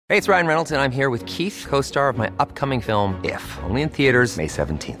Hey, it's Ryan Reynolds, and I'm here with Keith, co-star of my upcoming film, If, only in theaters May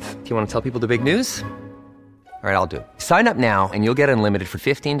 17th. Do you want to tell people the big news? All right, I'll do it. Sign up now and you'll get unlimited for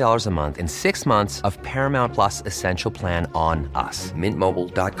 $15 a month and 6 months of Paramount Plus Essential Plan on us.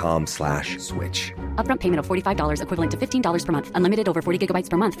 MintMobile.com/switch. Upfront payment of $45 equivalent to $15 per month. Unlimited over 40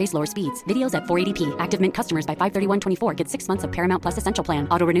 gigabytes per month. Face lower speeds. Videos at 480p. Active Mint customers by 531.24 get 6 months of Paramount Plus Essential Plan.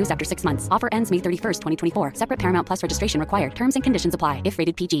 Auto renews after 6 months. Offer ends May 31st, 2024. Separate Paramount Plus registration required. Terms and conditions apply if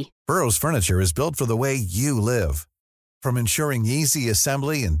rated PG. Burrow's furniture is built for the way you live. From ensuring easy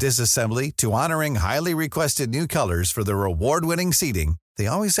assembly and disassembly to honoring highly requested new colors for their award-winning seating, they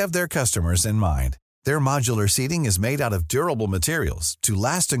always have their customers in mind. Their modular seating is made out of durable materials to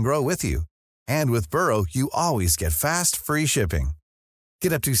last and grow with you. And with Burrow, you always get fast, free shipping.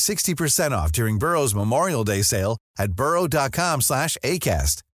 Get up to 60% off during Burrow's Memorial Day sale at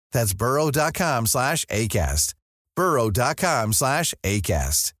burrow.com/ACAST. That's burrow.com/ACAST.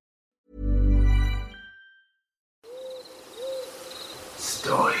 burrow.com/ACAST.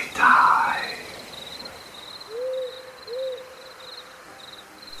 Story time.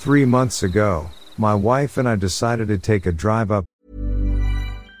 3 months ago, my wife and I decided to take a drive up.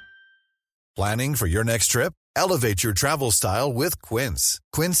 Planning for your next trip? Elevate your travel style with Quince.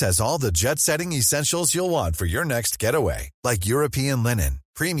 Quince has all the jet-setting essentials you'll want for your next getaway, like European linen,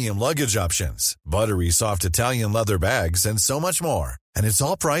 premium luggage options, buttery soft Italian leather bags, and so much more. And it's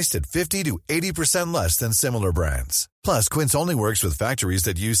all priced at 50 to 80% less than similar brands. Plus, Quince only works with factories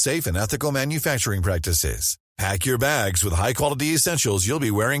that use safe and ethical manufacturing practices. Pack your bags with high-quality essentials you'll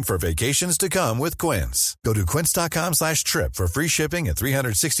be wearing for vacations to come with Quince. Go to quince.com/trip for free shipping and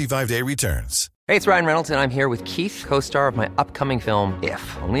 365-day returns. Hey, it's Ryan Reynolds, and I'm here with Keith, co-star of my upcoming film,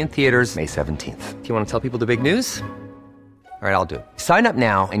 If, only in theaters May 17th. Do you want to tell people the big news? All right, I'll do it. Sign up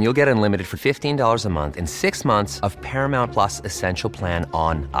now and you'll get unlimited for $15 a month and 6 months of Paramount Plus Essential Plan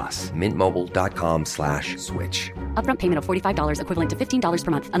on us. MintMobile.com/switch. Upfront payment of $45 equivalent to $15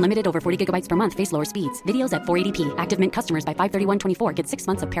 per month. Unlimited over 40 gigabytes per month. Face lower speeds. Videos at 480p. Active Mint customers by 531.24 get 6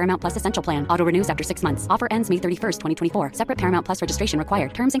 months of Paramount Plus Essential Plan. Auto renews after 6 months. Offer ends May 31st, 2024. Separate Paramount Plus registration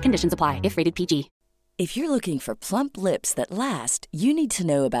required. Terms and conditions apply if rated PG. If you're looking for plump lips that last, you need to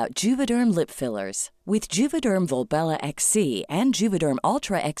know about Juvederm lip fillers. With Juvederm Volbella XC and Juvederm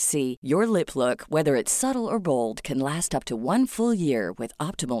Ultra XC, your lip look, whether it's subtle or bold, can last up to 1 full year with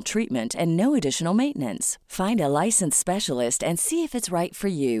optimal treatment and no additional maintenance. Find a licensed specialist and see if it's right for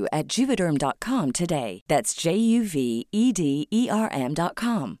you at Juvederm.com today. That's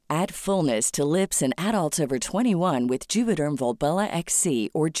JUVEDERM.com. Add fullness to lips in adults over 21 with Juvederm Volbella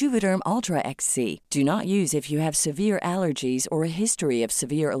XC or Juvederm Ultra XC. Do not use if you have severe allergies or a history of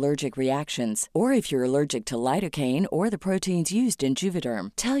severe allergic reactions, or if you're allergic to lidocaine or the proteins used in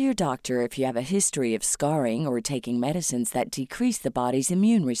Juvederm. Tell your doctor if you have a history of scarring or taking medicines that decrease the body's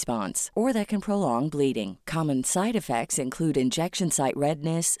immune response or that can prolong bleeding. Common side effects include injection site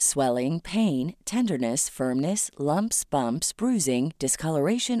redness, swelling, pain, tenderness, firmness, lumps, bumps, bruising,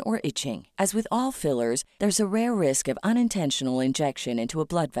 discoloration, or itching. As with all fillers, there's a rare risk of unintentional injection into a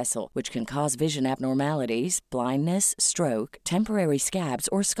blood vessel, which can cause vision abnormalities, blindness, stroke, temporary scabs,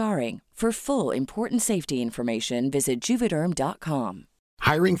 or scarring. For full, important safety information, visit Juvederm.com.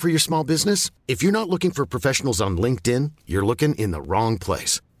 Hiring for your small business? If you're not looking for professionals on LinkedIn, you're looking in the wrong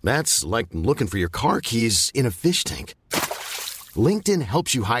place. That's like looking for your car keys in a fish tank. LinkedIn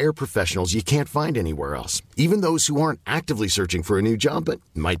helps you hire professionals you can't find anywhere else, even those who aren't actively searching for a new job but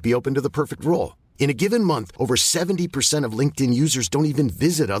might be open to the perfect role. In a given month, over 70% of LinkedIn users don't even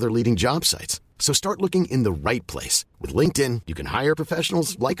visit other leading job sites. So start looking in the right place. With LinkedIn, you can hire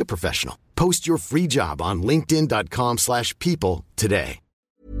professionals like a professional. Post your free job on linkedin.com/people today.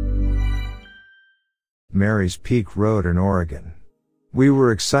 Mary's Peak Road in Oregon. We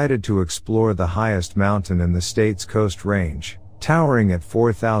were excited to explore the highest mountain in the state's Coast Range, towering at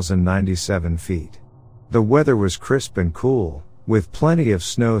 4,097 feet. The weather was crisp and cool, with plenty of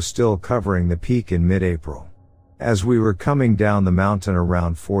snow still covering the peak in mid-April. As we were coming down the mountain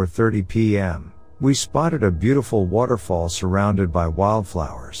around 4:30 p.m., we spotted a beautiful waterfall surrounded by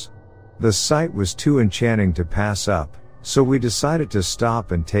wildflowers. The sight was too enchanting to pass up, so we decided to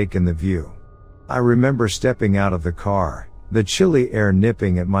stop and take in the view. I remember stepping out of the car, the chilly air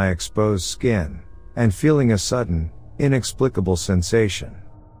nipping at my exposed skin, and feeling a sudden, inexplicable sensation.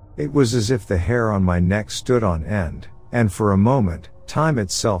 It was as if the hair on my neck stood on end, and for a moment, time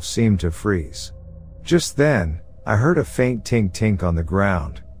itself seemed to freeze. Just then, I heard a faint tink-tink on the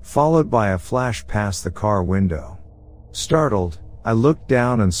ground, followed by a flash past the car window. Startled, I looked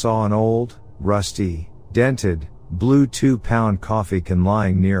down and saw an old, rusty, dented, blue 2-pound coffee can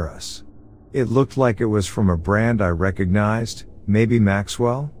lying near us. It looked like it was from a brand I recognized, maybe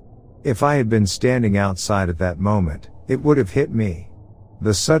Maxwell? If I had been standing outside at that moment, it would have hit me.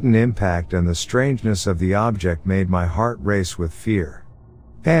 The sudden impact and the strangeness of the object made my heart race with fear.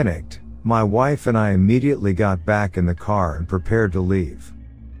 Panicked, my wife and I immediately got back in the car and prepared to leave.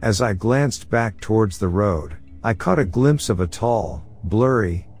 As I glanced back towards the road, I caught a glimpse of a tall,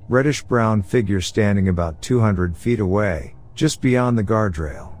 blurry, reddish-brown figure standing about 200 feet away, just beyond the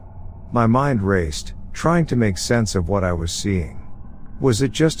guardrail. My mind raced, trying to make sense of what I was seeing. Was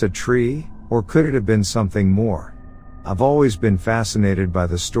it just a tree, or could it have been something more? I've always been fascinated by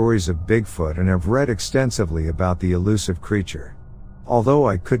the stories of Bigfoot and have read extensively about the elusive creature. Although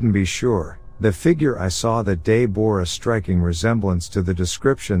I couldn't be sure, the figure I saw that day bore a striking resemblance to the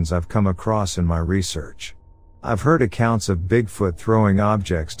descriptions I've come across in my research. I've heard accounts of Bigfoot throwing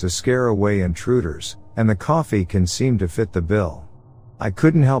objects to scare away intruders, and the coffee can seem to fit the bill. I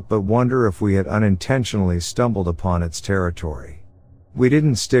couldn't help but wonder if we had unintentionally stumbled upon its territory. We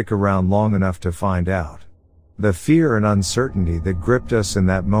didn't stick around long enough to find out. The fear and uncertainty that gripped us in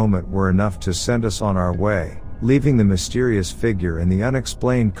that moment were enough to send us on our way, leaving the mysterious figure and the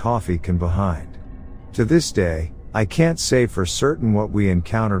unexplained coffee can behind. To this day, I can't say for certain what we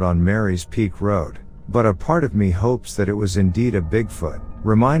encountered on Mary's Peak Road, but a part of me hopes that it was indeed a Bigfoot,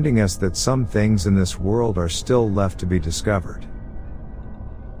 reminding us that some things in this world are still left to be discovered.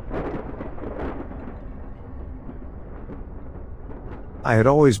 I had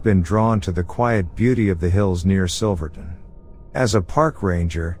always been drawn to the quiet beauty of the hills near Silverton. As a park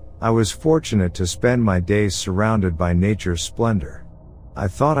ranger, I was fortunate to spend my days surrounded by nature's splendor. I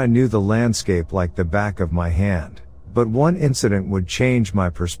thought I knew the landscape like the back of my hand, but one incident would change my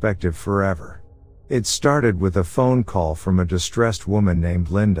perspective forever. It started with a phone call from a distressed woman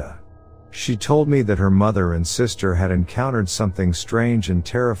named Linda. She told me that her mother and sister had encountered something strange and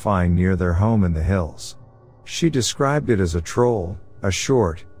terrifying near their home in the hills. She described it as a troll, a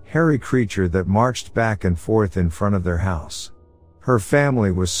short, hairy creature that marched back and forth in front of their house. Her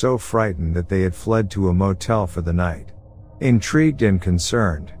family was so frightened that they had fled to a motel for the night. Intrigued and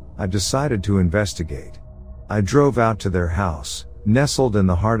concerned, I decided to investigate. I drove out to their house, nestled in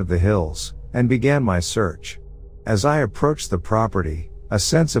the heart of the hills, and began my search. As I approached the property, a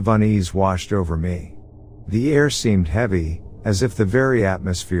sense of unease washed over me. The air seemed heavy, as if the very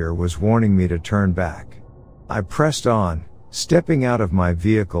atmosphere was warning me to turn back. I pressed on, stepping out of my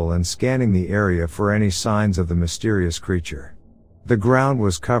vehicle and scanning the area for any signs of the mysterious creature. The ground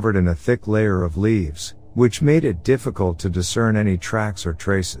was covered in a thick layer of leaves, which made it difficult to discern any tracks or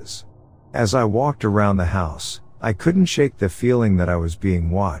traces. As I walked around the house, I couldn't shake the feeling that I was being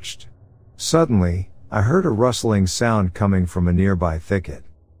watched. Suddenly, I heard a rustling sound coming from a nearby thicket.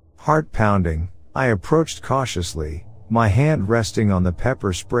 Heart pounding, I approached cautiously, my hand resting on the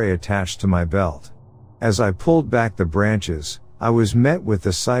pepper spray attached to my belt. As I pulled back the branches, I was met with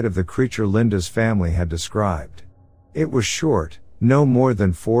the sight of the creature Linda's family had described. It was short, no more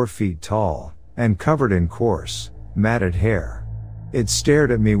than 4 feet tall, and covered in coarse, matted hair. It stared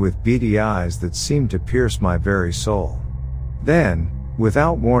at me with beady eyes that seemed to pierce my very soul. Then,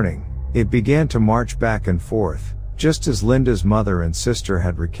 without warning, it began to march back and forth, just as Linda's mother and sister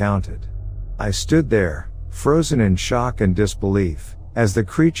had recounted. I stood there, frozen in shock and disbelief, as the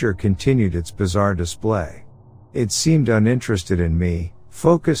creature continued its bizarre display. It seemed uninterested in me,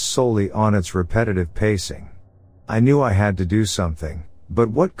 focused solely on its repetitive pacing. I knew I had to do something, but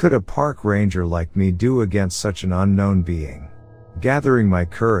what could a park ranger like me do against such an unknown being? Gathering my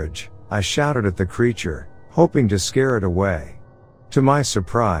courage, I shouted at the creature, hoping to scare it away. To my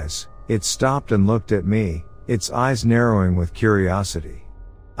surprise, it stopped and looked at me, its eyes narrowing with curiosity.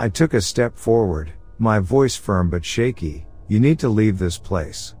 I took a step forward, my voice firm but shaky. "You need to leave this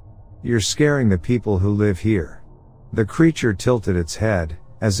place. You're scaring the people who live here." The creature tilted its head,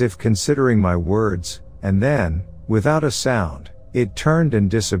 as if considering my words, and then, without a sound, it turned and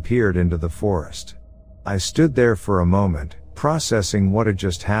disappeared into the forest. I stood there for a moment, processing what had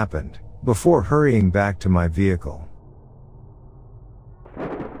just happened, before hurrying back to my vehicle.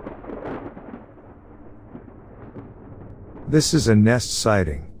 This is a nest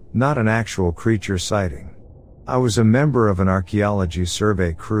sighting, not an actual creature sighting. I was a member of an archaeology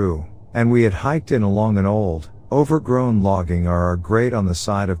survey crew, and we had hiked in along an old, overgrown logging RR grade on the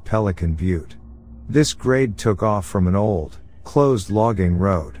side of Pelican Butte. This grade took off from an old, closed logging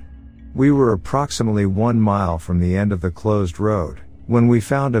road. We were approximately 1 mile from the end of the closed road, when we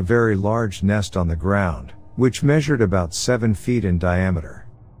found a very large nest on the ground, which measured about 7 feet in diameter.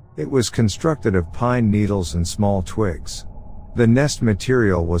 It was constructed of pine needles and small twigs. The nest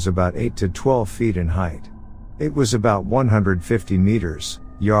material was about 8 to 12 feet in height. It was about 150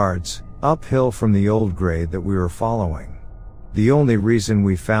 yards, uphill from the old grade that we were following. The only reason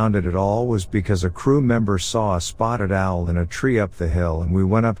we found it at all was because a crew member saw a spotted owl in a tree up the hill and we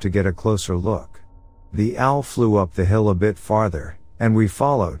went up to get a closer look. The owl flew up the hill a bit farther, and we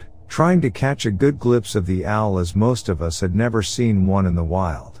followed, trying to catch a good glimpse of the owl as most of us had never seen one in the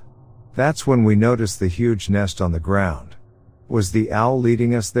wild. That's when we noticed the huge nest on the ground. Was the owl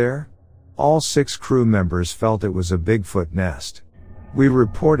leading us there? All 6 crew members felt it was a Bigfoot nest. We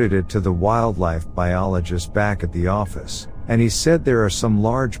reported it to the wildlife biologist back at the office, and he said there are some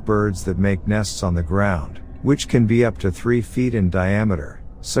large birds that make nests on the ground, which can be up to 3 feet in diameter,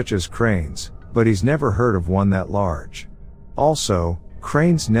 such as cranes, but he's never heard of one that large. Also,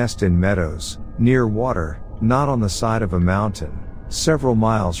 cranes nest in meadows, near water, not on the side of a mountain, several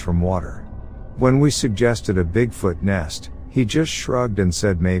miles from water. When we suggested a Bigfoot nest, he just shrugged and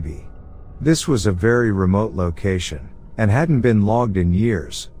said maybe. This was a very remote location, and hadn't been logged in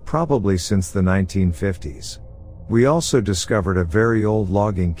years, probably since the 1950s. We also discovered a very old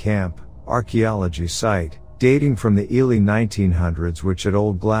logging camp, archaeology site, dating from the early 1900s which had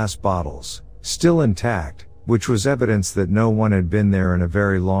old glass bottles, still intact, which was evidence that no one had been there in a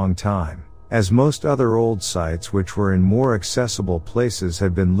very long time, as most other old sites which were in more accessible places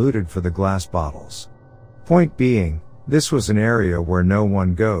had been looted for the glass bottles. Point being, this was an area where no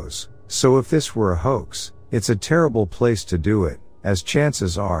one goes, so if this were a hoax, it's a terrible place to do it, as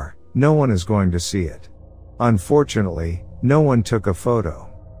chances are, no one is going to see it. Unfortunately, no one took a photo.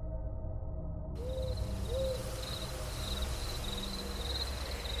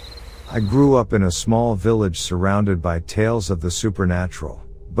 I grew up in a small village surrounded by tales of the supernatural,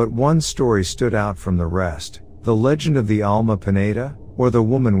 but one story stood out from the rest, the legend of the Alma Pineda, or the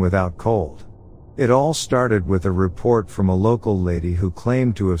woman without cold. It all started with a report from a local lady who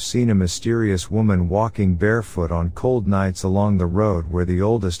claimed to have seen a mysterious woman walking barefoot on cold nights along the road where the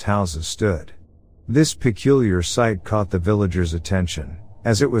oldest houses stood. This peculiar sight caught the villagers' attention,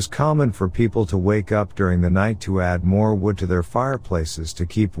 as it was common for people to wake up during the night to add more wood to their fireplaces to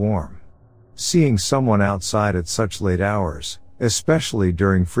keep warm. Seeing someone outside at such late hours, especially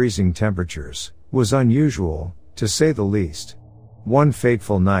during freezing temperatures, was unusual, to say the least. One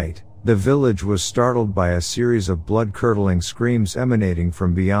fateful night, the village was startled by a series of blood-curdling screams emanating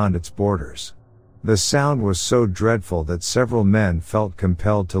from beyond its borders. The sound was so dreadful that several men felt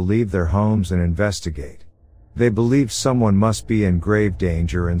compelled to leave their homes and investigate. They believed someone must be in grave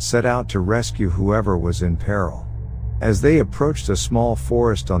danger and set out to rescue whoever was in peril. As they approached a small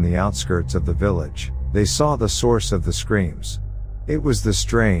forest on the outskirts of the village, they saw the source of the screams. It was the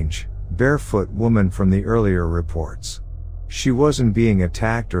strange, barefoot woman from the earlier reports. She wasn't being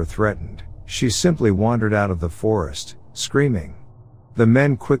attacked or threatened, she simply wandered out of the forest, screaming. The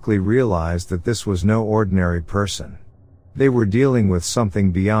men quickly realized that this was no ordinary person. They were dealing with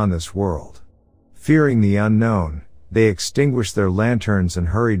something beyond this world. Fearing the unknown, they extinguished their lanterns and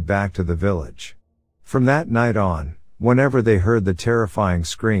hurried back to the village. From that night on, whenever they heard the terrifying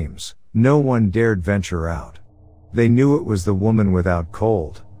screams, no one dared venture out. They knew it was the woman without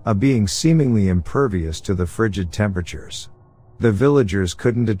cold, a being seemingly impervious to the frigid temperatures. The villagers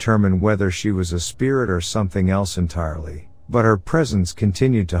couldn't determine whether she was a spirit or something else entirely, but her presence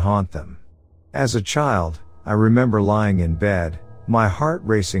continued to haunt them. As a child, I remember lying in bed, my heart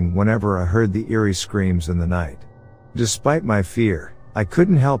racing whenever I heard the eerie screams in the night. Despite my fear, I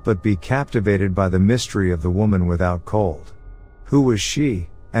couldn't help but be captivated by the mystery of the woman without cold. Who was she,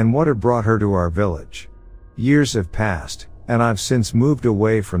 and what had brought her to our village? Years have passed, and I've since moved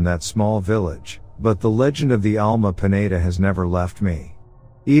away from that small village, but the legend of the Alma Pineda has never left me.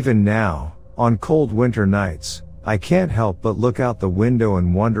 Even now, on cold winter nights, I can't help but look out the window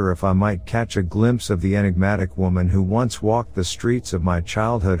and wonder if I might catch a glimpse of the enigmatic woman who once walked the streets of my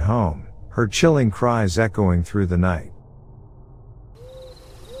childhood home, her chilling cries echoing through the night.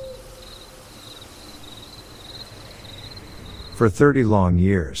 For 30 long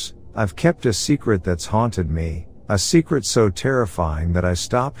years, I've kept a secret that's haunted me, a secret so terrifying that I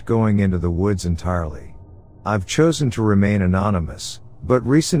stopped going into the woods entirely. I've chosen to remain anonymous, but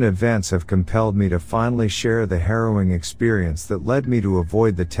recent events have compelled me to finally share the harrowing experience that led me to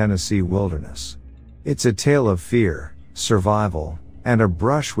avoid the Tennessee wilderness. It's a tale of fear, survival, and a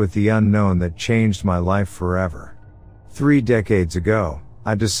brush with the unknown that changed my life forever. 3 decades ago,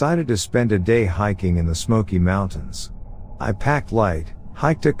 I decided to spend a day hiking in the Smoky Mountains. I packed light,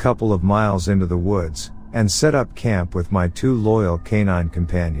 hiked a couple of miles into the woods, and set up camp with my 2 loyal canine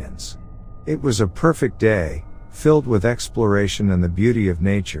companions. It was a perfect day, filled with exploration and the beauty of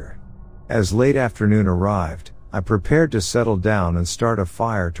nature. As late afternoon arrived, I prepared to settle down and start a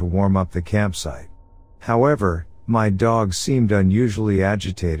fire to warm up the campsite. However, my dog seemed unusually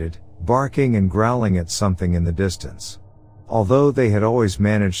agitated, barking and growling at something in the distance. Although they had always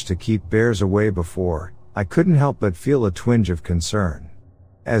managed to keep bears away before, I couldn't help but feel a twinge of concern.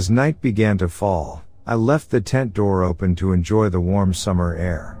 As night began to fall, I left the tent door open to enjoy the warm summer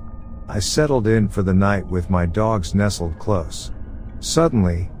air. I settled in for the night with my dogs nestled close.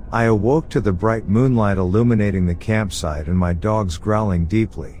 Suddenly, I awoke to the bright moonlight illuminating the campsite and my dogs growling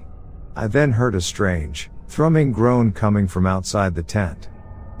deeply. I then heard a strange, thrumming groan coming from outside the tent.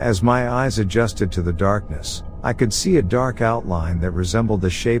 As my eyes adjusted to the darkness, I could see a dark outline that resembled the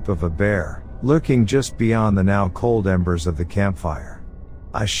shape of a bear, lurking just beyond the now cold embers of the campfire.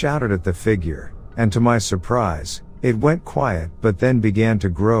 I shouted at the figure, and to my surprise, it went quiet but then began to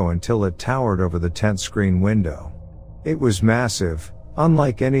grow until it towered over the tent screen window. It was massive,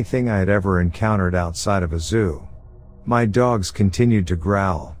 unlike anything I had ever encountered outside of a zoo. My dogs continued to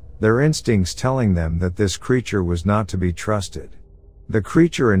growl, their instincts telling them that this creature was not to be trusted. The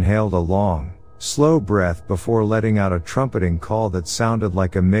creature inhaled a long, slow breath before letting out a trumpeting call that sounded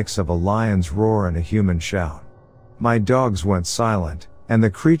like a mix of a lion's roar and a human shout. My dogs went silent, and the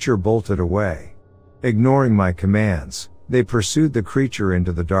creature bolted away. Ignoring my commands, they pursued the creature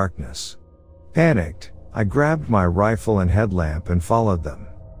into the darkness. Panicked, I grabbed my rifle and headlamp and followed them.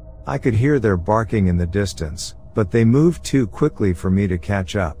 I could hear their barking in the distance, but they moved too quickly for me to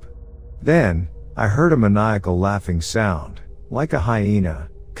catch up. Then, I heard a maniacal laughing sound, like a hyena,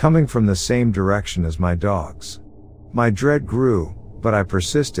 coming from the same direction as my dogs. My dread grew, but I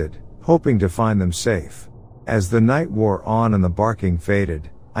persisted, hoping to find them safe. As the night wore on and the barking faded,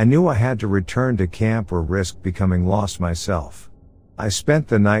 I knew I had to return to camp or risk becoming lost myself. I spent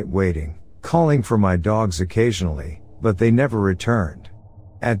the night waiting, calling for my dogs occasionally, but they never returned.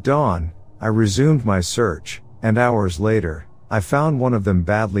 At dawn, I resumed my search, and hours later, I found one of them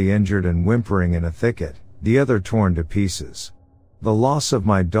badly injured and whimpering in a thicket, the other torn to pieces. The loss of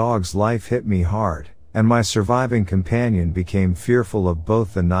my dog's life hit me hard, and my surviving companion became fearful of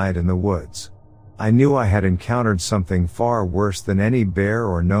both the night and the woods. I knew I had encountered something far worse than any bear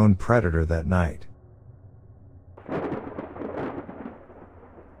or known predator that night.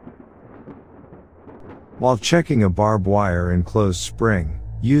 While checking a barbed wire enclosed spring,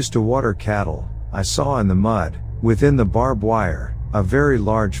 used to water cattle, I saw in the mud, within the barbed wire, a very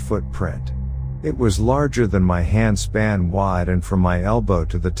large footprint. It was larger than my hand span wide and from my elbow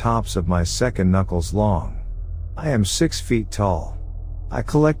to the tops of my second knuckles long. I am 6 feet tall. I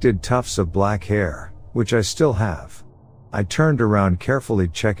collected tufts of black hair, which I still have. I turned around carefully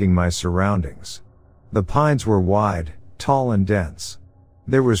checking my surroundings. The pines were wide, tall and dense.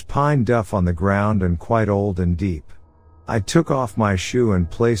 There was pine duff on the ground and quite old and deep. I took off my shoe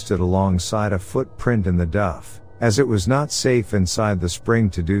and placed it alongside a footprint in the duff, as it was not safe inside the spring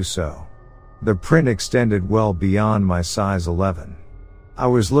to do so. The print extended well beyond my size 11. I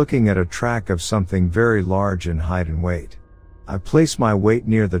was looking at a track of something very large in height and weight. I placed my weight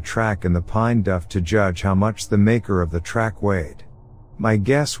near the track in the pine duff to judge how much the maker of the track weighed. My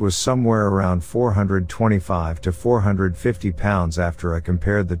guess was somewhere around 425 to 450 pounds after I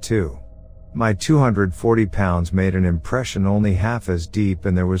compared the two. My 240 pounds made an impression only half as deep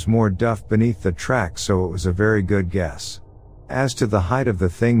and there was more duff beneath the track, so it was a very good guess. As to the height of the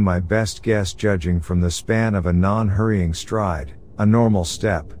thing, my best guess, judging from the span of a non-hurrying stride, a normal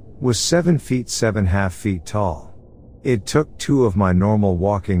step, was 7 feet 7.5 feet tall. It took 2 of my normal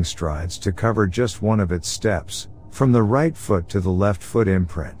walking strides to cover just one of its steps, from the right foot to the left foot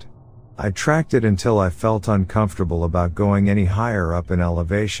imprint. I tracked it until I felt uncomfortable about going any higher up in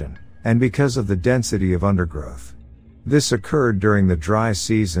elevation, and because of the density of undergrowth. This occurred during the dry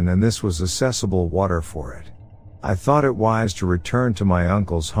season and this was accessible water for it. I thought it wise to return to my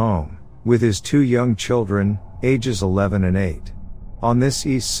uncle's home, with his 2 young children, ages 11 and 8. On this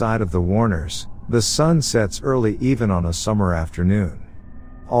east side of the Warners, the sun sets early even on a summer afternoon.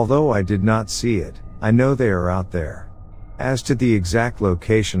 Although I did not see it, I know they are out there. As to the exact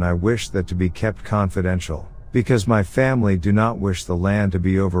location, I wish that to be kept confidential, because my family do not wish the land to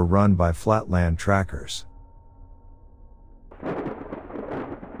be overrun by flatland trackers.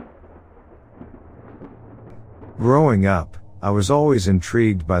 Growing up, I was always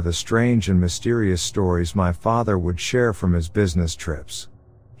intrigued by the strange and mysterious stories my father would share from his business trips.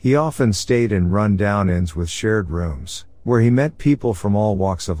 He often stayed in run-down inns with shared rooms, where he met people from all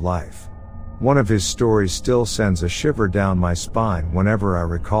walks of life. One of his stories still sends a shiver down my spine whenever I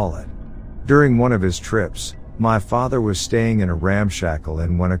recall it. During one of his trips, my father was staying in a ramshackle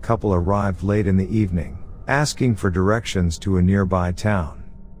inn when a couple arrived late in the evening, asking for directions to a nearby town.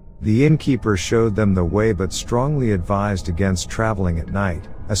 The innkeeper showed them the way but strongly advised against traveling at night,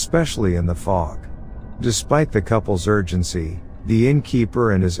 especially in the fog. Despite the couple's urgency, the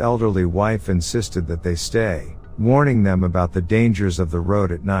innkeeper and his elderly wife insisted that they stay, warning them about the dangers of the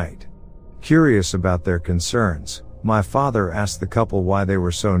road at night. Curious about their concerns, my father asked the couple why they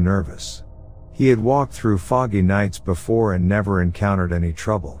were so nervous. He had walked through foggy nights before and never encountered any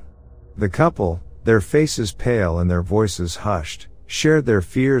trouble. The couple, their faces pale and their voices hushed, shared their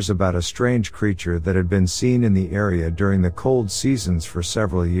fears about a strange creature that had been seen in the area during the cold seasons for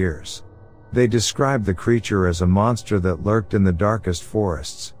several years. They described the creature as a monster that lurked in the darkest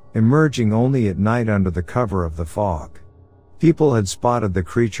forests, emerging only at night under the cover of the fog. People had spotted the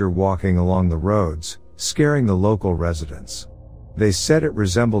creature walking along the roads, scaring the local residents. They said it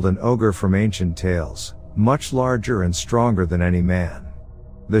resembled an ogre from ancient tales, much larger and stronger than any man.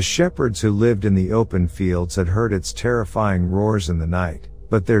 The shepherds who lived in the open fields had heard its terrifying roars in the night,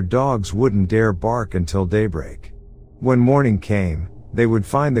 but their dogs wouldn't dare bark until daybreak. When morning came, they would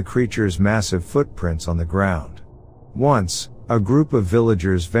find the creature's massive footprints on the ground. Once, a group of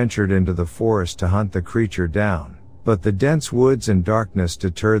villagers ventured into the forest to hunt the creature down, but the dense woods and darkness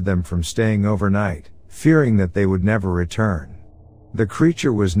deterred them from staying overnight, fearing that they would never return. The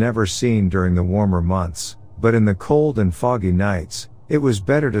creature was never seen during the warmer months, but in the cold and foggy nights, it was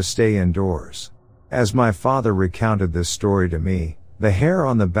better to stay indoors. As my father recounted this story to me, the hair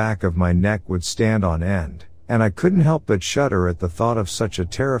on the back of my neck would stand on end, and I couldn't help but shudder at the thought of such a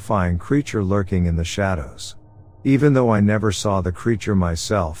terrifying creature lurking in the shadows. Even though I never saw the creature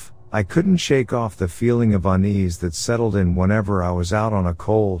myself, I couldn't shake off the feeling of unease that settled in whenever I was out on a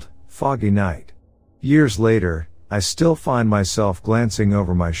cold, foggy night. Years later, I still find myself glancing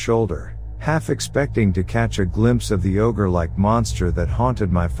over my shoulder, half expecting to catch a glimpse of the ogre-like monster that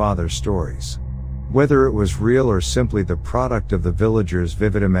haunted my father's stories. Whether it was real or simply the product of the villagers'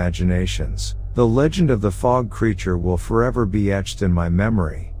 vivid imaginations, the legend of the fog creature will forever be etched in my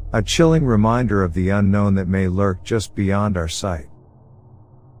memory, a chilling reminder of the unknown that may lurk just beyond our sight.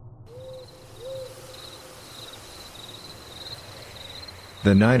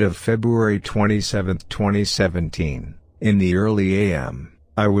 The night of February 27, 2017, in the early AM,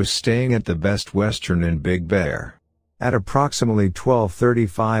 I was staying at the Best Western in Big Bear. At approximately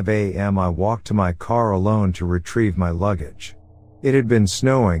 12:35 a.m. I walked to my car alone to retrieve my luggage. It had been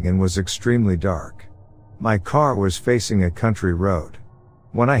snowing and was extremely dark. My car was facing a country road.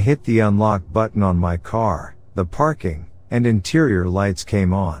 When I hit the unlock button on my car, the parking and interior lights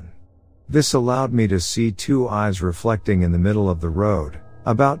came on. This allowed me to see two eyes reflecting in the middle of the road,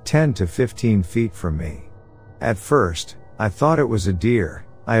 about 10 to 15 feet from me. At first, I thought it was a deer.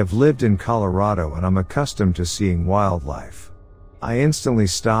 I have lived in Colorado and I'm accustomed to seeing wildlife. I instantly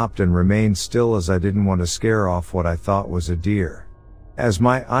stopped and remained still as I didn't want to scare off what I thought was a deer. As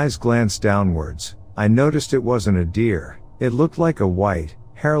my eyes glanced downwards, I noticed it wasn't a deer. It looked like a white,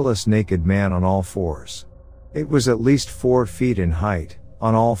 hairless naked man on all fours. It was at least 4 feet in height,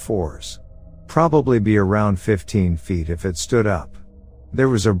 on all fours. Probably be around 15 feet if it stood up. There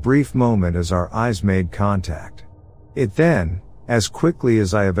was a brief moment as our eyes made contact. It then, as quickly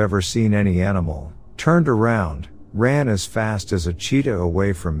as I have ever seen any animal, turned around, ran as fast as a cheetah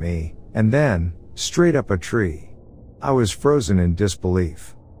away from me, and then, straight up a tree. I was frozen in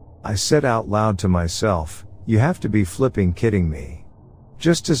disbelief. I said out loud to myself, "You have to be flipping kidding me."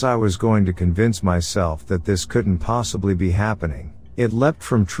 Just as I was going to convince myself that this couldn't possibly be happening, it leapt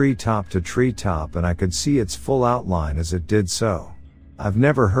from treetop to treetop and I could see its full outline as it did so. I've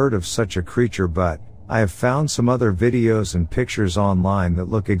never heard of such a creature, but I have found some other videos and pictures online that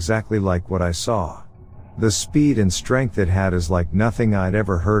look exactly like what I saw. The speed and strength it had is like nothing I'd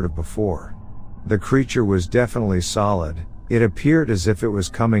ever heard of before. The creature was definitely solid. It appeared as if it was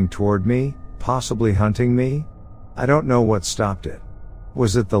coming toward me, possibly hunting me. I don't know what stopped it.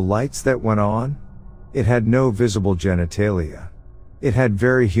 Was it the lights that went on? It had no visible genitalia. It had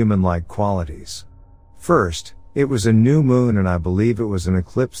very human-like qualities. First, it was a new moon and I believe it was an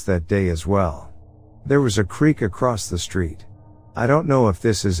eclipse that day as well. There was a creek across the street. I don't know if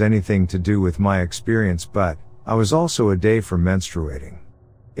this has anything to do with my experience, but I was also a day from menstruating.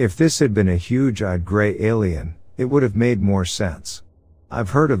 If this had been a huge-eyed gray alien, it would have made more sense. I've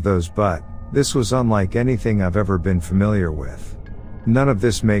heard of those, but this was unlike anything I've ever been familiar with. None of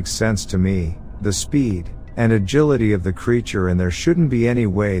this makes sense to me, the speed and agility of the creature, and there shouldn't be any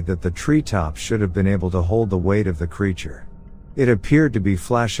way that the treetops should have been able to hold the weight of the creature. It appeared to be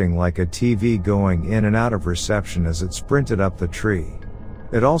flashing like a TV going in and out of reception as it sprinted up the tree.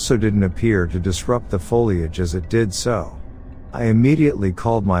 It also didn't appear to disrupt the foliage as it did so. I immediately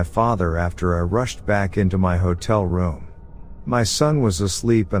called my father after I rushed back into my hotel room. My son was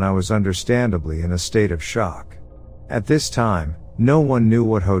asleep and I was understandably in a state of shock. At this time, no one knew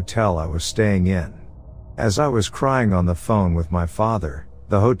what hotel I was staying in. As I was crying on the phone with my father,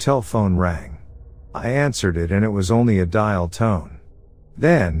 the hotel phone rang. I answered it and it was only a dial tone.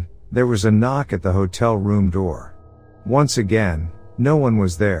 Then, there was a knock at the hotel room door. Once again, no one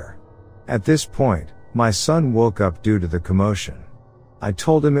was there. At this point, my son woke up due to the commotion. I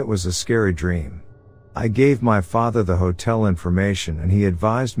told him it was a scary dream. I gave my father the hotel information and he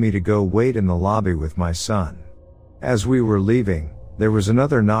advised me to go wait in the lobby with my son. As we were leaving, there was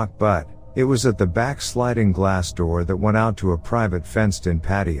another knock, but it was at the back sliding glass door that went out to a private fenced-in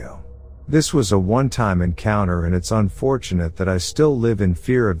patio. This was a one-time encounter and it's unfortunate that I still live in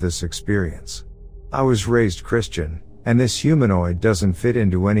fear of this experience. I was raised Christian, and this humanoid doesn't fit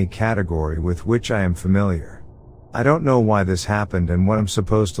into any category with which I am familiar. I don't know why this happened and what I'm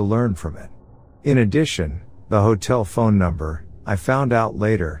supposed to learn from it. In addition, the hotel phone number, I found out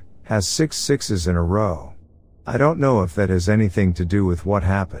later, has 6 sixes in a row. I don't know if that has anything to do with what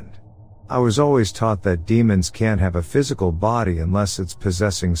happened. I was always taught that demons can't have a physical body unless it's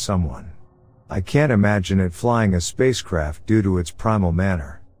possessing someone. I can't imagine it flying a spacecraft due to its primal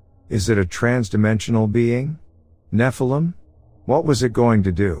manner. Is it a transdimensional being? Nephilim? What was it going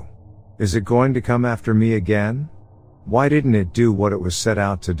to do? Is it going to come after me again? Why didn't it do what it was set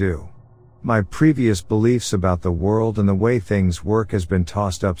out to do? My previous beliefs about the world and the way things work has been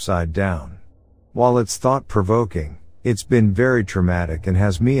tossed upside down. While it's thought-provoking, it's been very traumatic and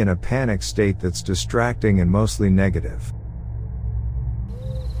has me in a panic state that's distracting and mostly negative.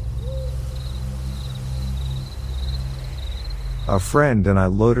 A friend and I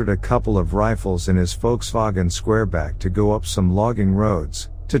loaded a couple of rifles in his Volkswagen Squareback to go up some logging roads,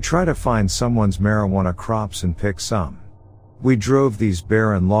 to try to find someone's marijuana crops and pick some. We drove these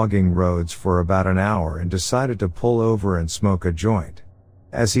barren logging roads for about an hour and decided to pull over and smoke a joint.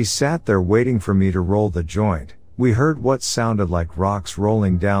 As he sat there waiting for me to roll the joint, we heard what sounded like rocks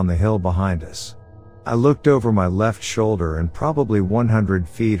rolling down the hill behind us. I looked over my left shoulder and probably 100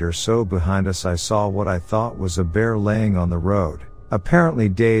 feet or so behind us I saw what I thought was a bear laying on the road, apparently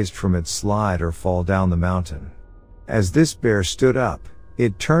dazed from its slide or fall down the mountain. As this bear stood up,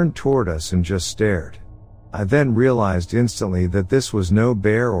 it turned toward us and just stared. I then realized instantly that this was no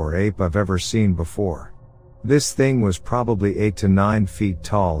bear or ape I've ever seen before. This thing was probably 8 to 9 feet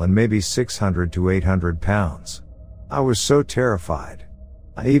tall and maybe 600 to 800 pounds. I was so terrified.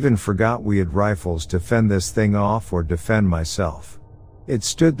 I even forgot we had rifles to fend this thing off or defend myself. It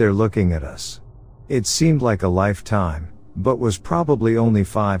stood there looking at us. It seemed like a lifetime, but was probably only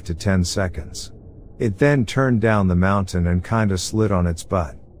 5 to 10 seconds. It then turned down the mountain and kinda slid on its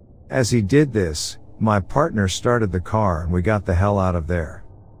butt. As he did this, my partner started the car and we got the hell out of there.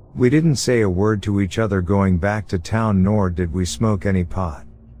 We didn't say a word to each other going back to town, nor did we smoke any pot.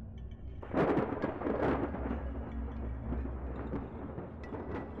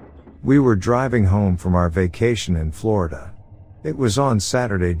 We were driving home from our vacation in Florida. It was on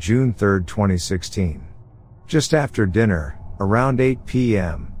Saturday, June 3, 2016. Just after dinner, around 8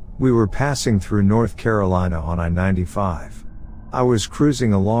 p.m., we were passing through North Carolina on I-95. I was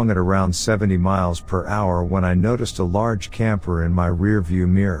cruising along at around 70 miles per hour when I noticed a large camper in my rear view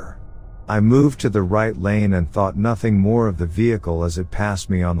mirror. I moved to the right lane and thought nothing more of the vehicle as it passed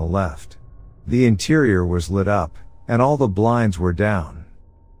me on the left. The interior was lit up, and all the blinds were down.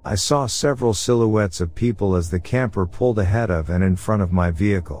 I saw several silhouettes of people as the camper pulled ahead of and in front of my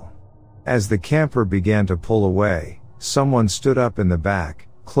vehicle. As the camper began to pull away, someone stood up in the back,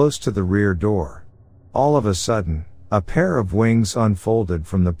 close to the rear door. All of a sudden, a pair of wings unfolded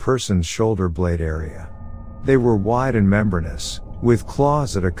from the person's shoulder blade area. They were wide and membranous, with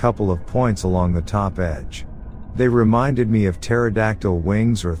claws at a couple of points along the top edge. They reminded me of pterodactyl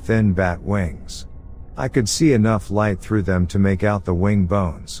wings or thin bat wings. I could see enough light through them to make out the wing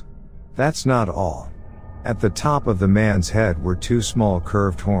bones. That's not all. At the top of the man's head were 2 small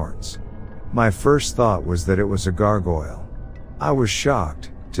curved horns. My first thought was that it was a gargoyle. I was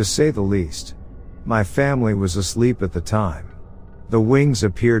shocked, to say the least. My family was asleep at the time. The wings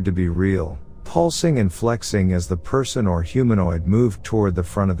appeared to be real, pulsing and flexing as the person or humanoid moved toward the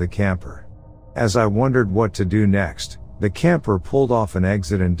front of the camper. As I wondered what to do next, the camper pulled off an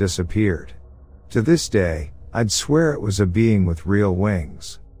exit and disappeared. To this day, I'd swear it was a being with real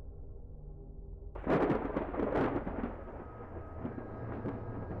wings.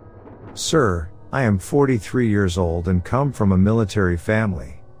 Sir, I am 43 years old and come from a military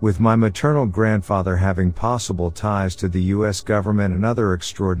family, with my maternal grandfather having possible ties to the U.S. government and other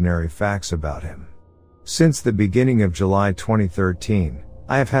extraordinary facts about him. Since the beginning of July 2013,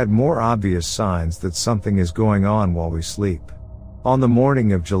 I have had more obvious signs that something is going on while we sleep. On the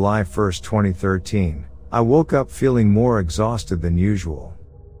morning of July 1, 2013, I woke up feeling more exhausted than usual.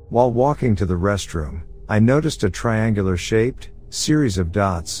 While walking to the restroom, I noticed a triangular-shaped series of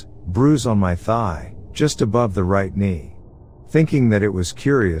dots bruise on my thigh, just above the right knee. Thinking that it was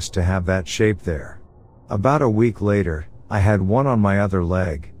curious to have that shape there. About a week later, I had one on my other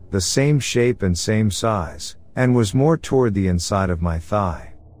leg, the same shape and same size, and was more toward the inside of my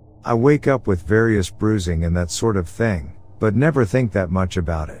thigh. I wake up with various bruising and that sort of thing, but never think that much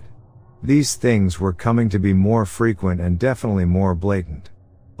about it. These things were coming to be more frequent and definitely more blatant.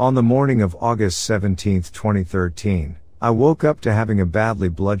 On the morning of August 17, 2013, I woke up to having a badly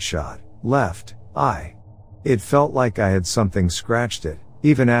bloodshot left eye. It felt like I had something scratched it,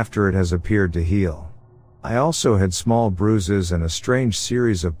 even after it has appeared to heal. I also had small bruises and a strange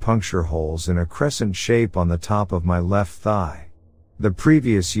series of puncture holes in a crescent shape on the top of my left thigh. The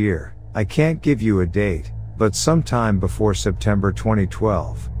previous year, I can't give you a date, but sometime before September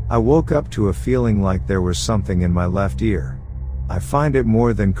 2012, I woke up to a feeling like there was something in my left ear. I find it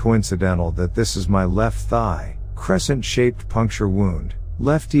more than coincidental that this is my left thigh, crescent-shaped puncture wound,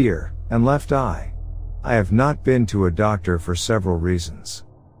 left ear, and left eye. I have not been to a doctor for several reasons.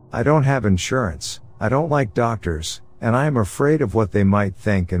 I don't have insurance, I don't like doctors, and I am afraid of what they might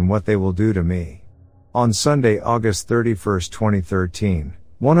think and what they will do to me. On Sunday, August 31, 2013,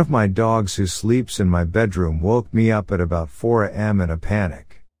 one of my dogs who sleeps in my bedroom woke me up at about 4 a.m. in a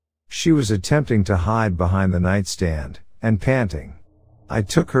panic. She was attempting to hide behind the nightstand, and panting. I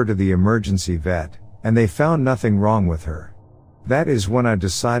took her to the emergency vet, and they found nothing wrong with her. That is when I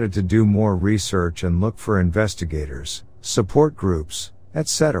decided to do more research and look for investigators, support groups,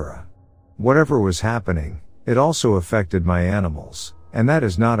 etc. Whatever was happening, it also affected my animals, and that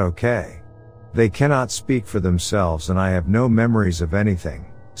is not okay. They cannot speak for themselves and I have no memories of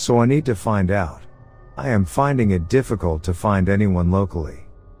anything, so I need to find out. I am finding it difficult to find anyone locally.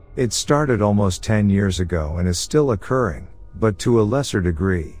 It started almost 10 years ago and is still occurring, but to a lesser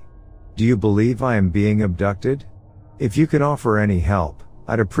degree. Do you believe I am being abducted? If you can offer any help,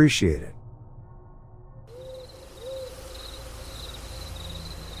 I'd appreciate it.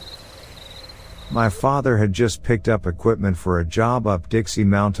 My father had just picked up equipment for a job up Dixie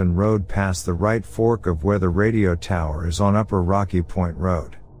Mountain Road past the right fork of where the radio tower is on Upper Rocky Point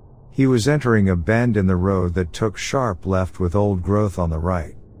Road. He was entering a bend in the road that took sharp left with old growth on the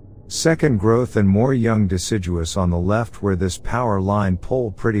right. Second growth and more young deciduous on the left where this power line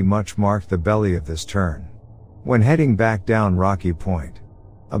pole pretty much marked the belly of this turn. When heading back down Rocky Point,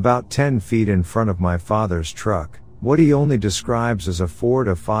 about 10 feet in front of my father's truck, what he only describes as a 4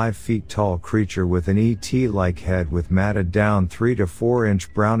 to 5 feet tall creature with an ET-like head with matted down 3 to 4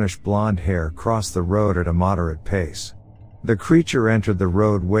 inch brownish blonde hair crossed the road at a moderate pace. The creature entered the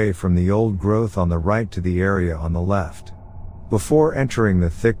roadway from the old growth on the right to the area on the left. Before entering the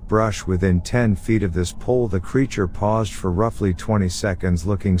thick brush within 10 feet of this pole, the creature paused for roughly 20 seconds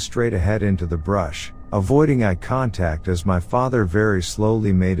looking straight ahead into the brush, avoiding eye contact as my father very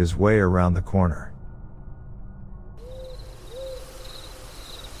slowly made his way around the corner.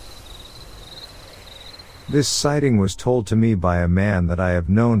 This sighting was told to me by a man that I have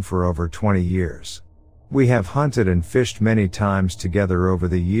known for over 20 years. We have hunted and fished many times together over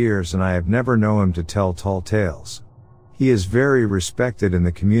the years and I have never known him to tell tall tales. He is very respected in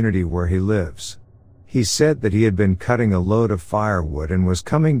the community where he lives. He said that he had been cutting a load of firewood and was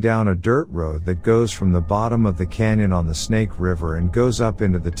coming down a dirt road that goes from the bottom of the canyon on the Snake River and goes up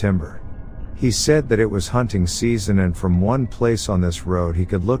into the timber. He said that it was hunting season and from one place on this road he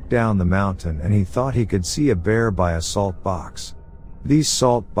could look down the mountain and he thought he could see a bear by a salt box. These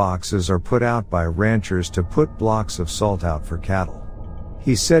salt boxes are put out by ranchers to put blocks of salt out for cattle.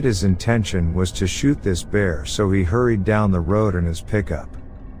 He said his intention was to shoot this bear, so he hurried down the road in his pickup.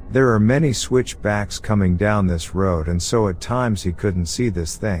 There are many switchbacks coming down this road and so at times he couldn't see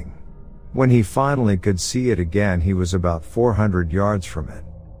this thing. When he finally could see it again, he was about 400 yards from it.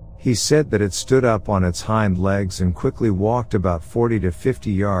 He said that it stood up on its hind legs and quickly walked about 40 to 50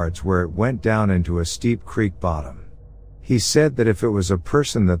 yards where it went down into a steep creek bottom. He said that if it was a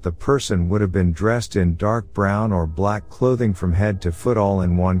person, that the person would have been dressed in dark brown or black clothing from head to foot, all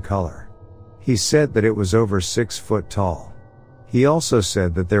in one color. He said that it was over 6 foot tall. He also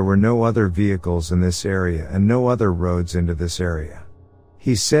said that there were no other vehicles in this area and no other roads into this area.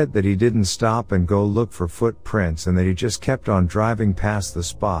 He said that he didn't stop and go look for footprints and that he just kept on driving past the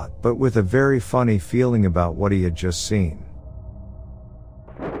spot, but with a very funny feeling about what he had just seen.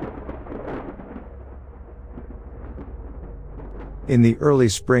 In the early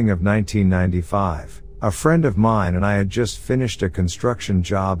spring of 1995, a friend of mine and I had just finished a construction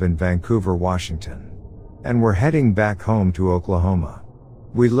job in Vancouver, Washington, and were heading back home to Oklahoma.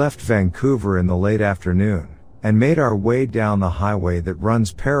 We left Vancouver in the late afternoon, and made our way down the highway that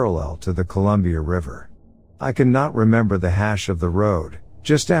runs parallel to the Columbia River. I cannot remember the hash of the road,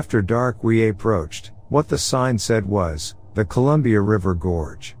 Just after dark we approached what the sign said was the Columbia River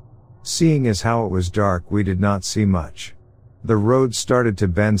Gorge. Seeing as how it was dark, we did not see much. The road started to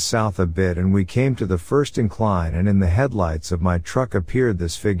bend south a bit and we came to the first incline, and in the headlights of my truck appeared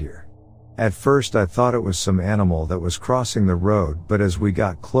this figure. At first I thought it was some animal that was crossing the road, but as we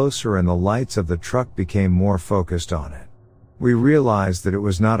got closer and the lights of the truck became more focused on it, we realized that it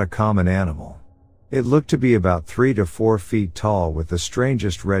was not a common animal. It looked to be about 3 to 4 feet tall with the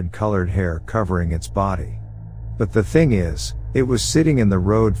strangest red-colored hair covering its body. But the thing is, it was sitting in the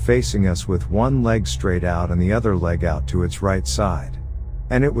road facing us with one leg straight out and the other leg out to its right side.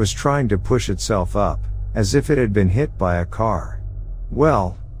 And it was trying to push itself up, as if it had been hit by a car.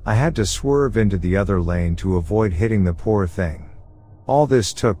 Well, I had to swerve into the other lane to avoid hitting the poor thing. All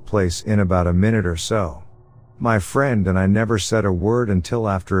this took place in about a minute or so. My friend and I never said a word until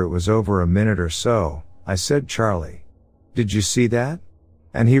after it was over a minute or so. I said, "Charlie, did you see that?"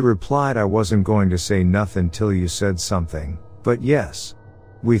 And he replied, "I wasn't going to say nothing till you said something, but yes."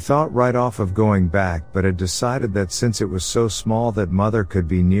 We thought right off of going back, but had decided that since it was so small that mother could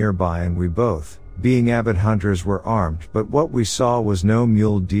be nearby, and we both, being avid hunters, were armed, but what we saw was no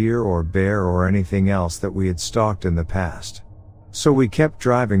mule deer or bear or anything else that we had stalked in the past. So we kept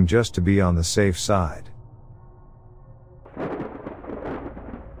driving just to be on the safe side.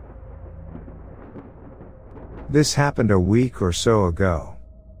 This happened a week or so ago.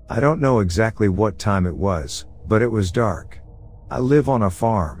 I don't know exactly what time it was, but it was dark. I live on a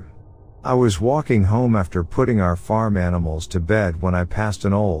farm. I was walking home after putting our farm animals to bed when I passed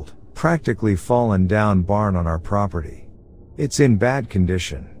an old, practically fallen down barn on our property. It's in bad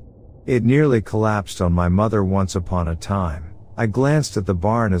condition. It nearly collapsed on my mother once upon a time. I glanced at the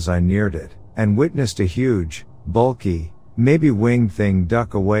barn as I neared it, and witnessed a huge, bulky, maybe winged thing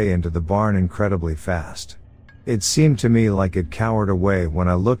duck away into the barn incredibly fast. It seemed to me like it cowered away when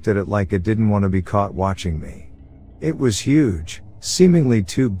I looked at it, like it didn't want to be caught watching me. It was huge, seemingly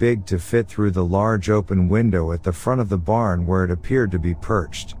too big to fit through the large open window at the front of the barn where it appeared to be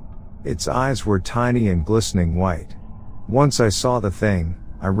perched. Its eyes were tiny and glistening white. Once I saw the thing,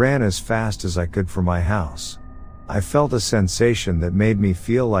 I ran as fast as I could for my house. I felt a sensation that made me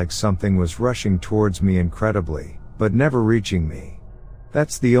feel like something was rushing towards me incredibly, but never reaching me.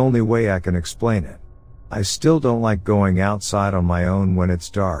 That's the only way I can explain it. I still don't like going outside on my own when it's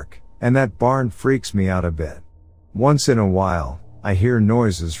dark, and that barn freaks me out a bit. Once in a while, I hear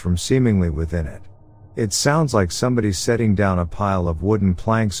noises from seemingly within it. It sounds like somebody setting down a pile of wooden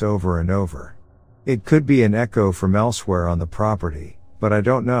planks over and over. It could be an echo from elsewhere on the property, but I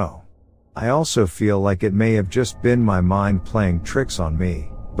don't know. I also feel like it may have just been my mind playing tricks on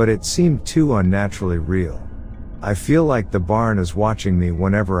me, but it seemed too unnaturally real. I feel like the barn is watching me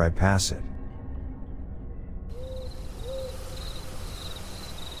whenever I pass it.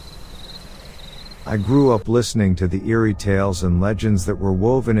 I grew up listening to the eerie tales and legends that were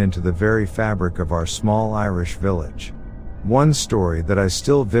woven into the very fabric of our small Irish village. One story that I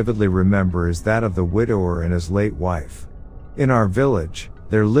still vividly remember is that of the widower and his late wife. In our village,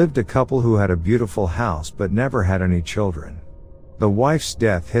 there lived a couple who had a beautiful house but never had any children. The wife's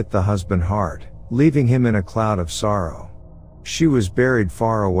death hit the husband hard, leaving him in a cloud of sorrow. She was buried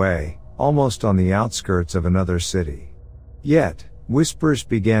far away, almost on the outskirts of another city. Yet, whispers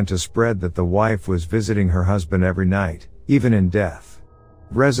began to spread that the wife was visiting her husband every night, even in death.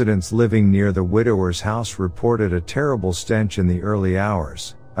 Residents living near the widower's house reported a terrible stench in the early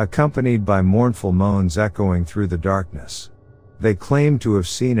hours, accompanied by mournful moans echoing through the darkness. They claimed to have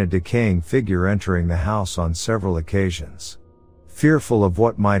seen a decaying figure entering the house on several occasions. Fearful of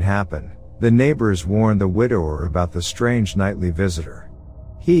what might happen, the neighbors warned the widower about the strange nightly visitor.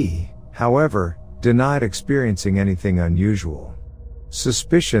 He, however, denied experiencing anything unusual.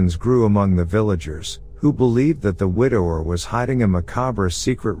 Suspicions grew among the villagers, who believed that the widower was hiding a macabre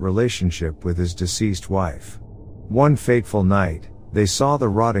secret relationship with his deceased wife. One fateful night, they saw the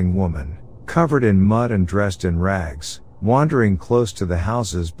rotting woman, covered in mud and dressed in rags, wandering close to the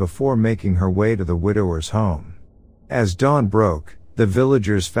houses before making her way to the widower's home. As dawn broke, the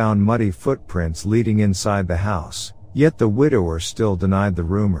villagers found muddy footprints leading inside the house, yet the widower still denied the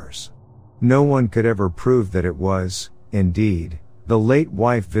rumors. No one could ever prove that it was, indeed, the late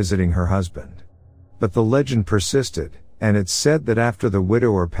wife visiting her husband. But the legend persisted, and it's said that after the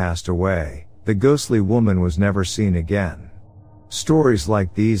widower passed away, the ghostly woman was never seen again. Stories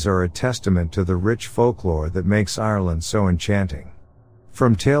like these are a testament to the rich folklore that makes Ireland so enchanting.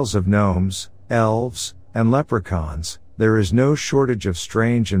 From tales of gnomes, elves, and leprechauns, there is no shortage of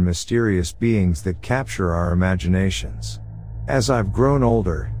strange and mysterious beings that capture our imaginations. As I've grown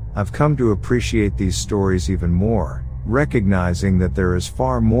older, I've come to appreciate these stories even more, recognizing that there is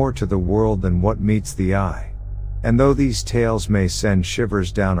far more to the world than what meets the eye. And though these tales may send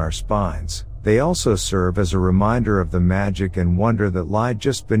shivers down our spines, they also serve as a reminder of the magic and wonder that lie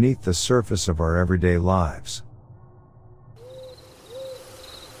just beneath the surface of our everyday lives.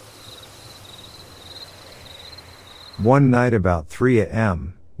 One night about 3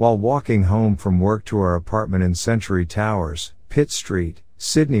 a.m., while walking home from work to our apartment in Century Towers, Pitt Street,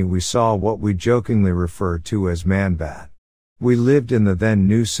 Sydney, we saw what we jokingly referred to as Man-Bat. We lived in the then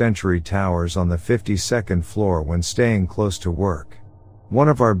new Century Towers on the 52nd floor when staying close to work. One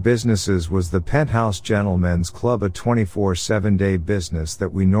of our businesses was the Penthouse Gentlemen's Club, a 24/7 day business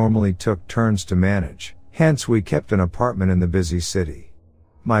that we normally took turns to manage, hence we kept an apartment in the busy city.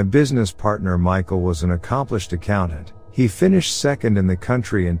 My business partner Michael was an accomplished accountant. He finished second in the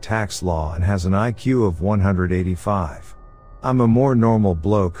country in tax law and has an IQ of 185. I'm a more normal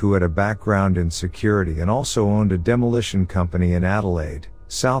bloke who had a background in security and also owned a demolition company in Adelaide,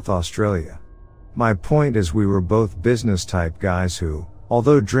 South Australia. My point is we were both business type guys who,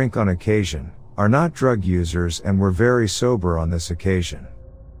 although drink on occasion, are not drug users and were very sober on this occasion.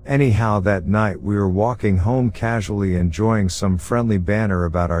 Anyhow, that night we were walking home casually enjoying some friendly banter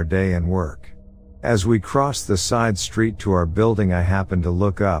about our day and work. As we crossed the side street to our building, I happened to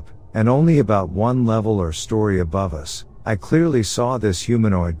look up, and only about one level or story above us, I clearly saw this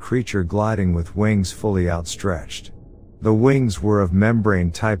humanoid creature gliding with wings fully outstretched. The wings were of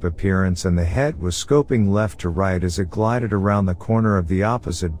membrane-type appearance and the head was scoping left to right as it glided around the corner of the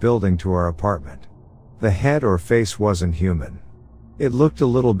opposite building to our apartment. The head or face wasn't human. It looked a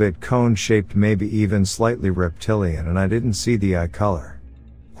little bit cone-shaped, maybe even slightly reptilian, and I didn't see the eye color.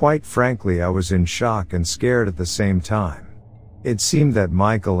 Quite frankly, I was in shock and scared at the same time. It seemed that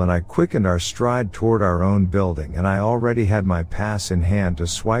Michael and I quickened our stride toward our own building, and I already had my pass in hand to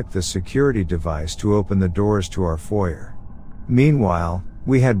swipe the security device to open the doors to our foyer. Meanwhile,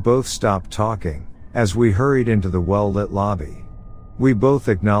 we had both stopped talking, as we hurried into the well-lit lobby. We both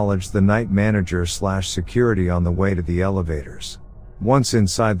acknowledged the night manager/security on the way to the elevators. Once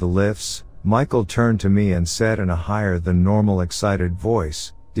inside the lifts, Michael turned to me and said in a higher than normal excited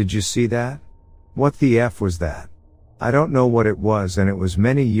voice, "Did you see that? What the F was that?" I don't know what it was, and it was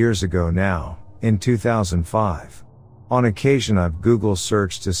many years ago now, in 2005. On occasion I've Google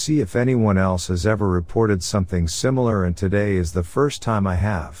searched to see if anyone else has ever reported something similar, and today is the first time I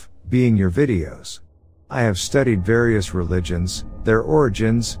have, being your videos. I have studied various religions, their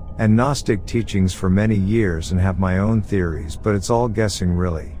origins, and Gnostic teachings for many years and have my own theories, but it's all guessing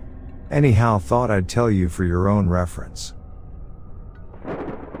really. Anyhow, thought I'd tell you for your own reference.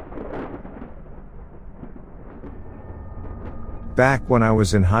 Back when I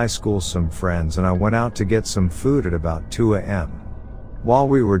was in high school, some friends and I went out to get some food at about 2 a.m. While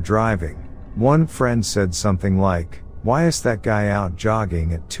we were driving, one friend said something like, "Why is that guy out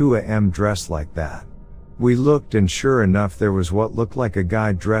jogging at 2 a.m. dressed like that?" We looked, and sure enough there was what looked like a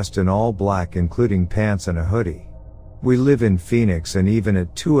guy dressed in all black including pants and a hoodie. We live in Phoenix, and even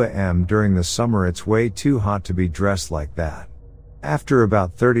at 2 a.m. during the summer it's way too hot to be dressed like that. After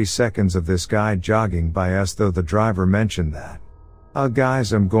about 30 seconds of this guy jogging by us, though, the driver mentioned that,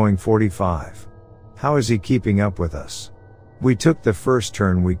 Guys, I'm going 45. How is he keeping up with us?" We took the first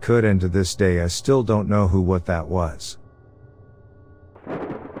turn we could, and to this day I still don't know what that was.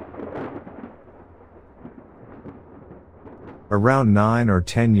 Around 9 or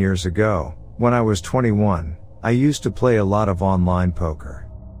 10 years ago, when I was 21, I used to play a lot of online poker.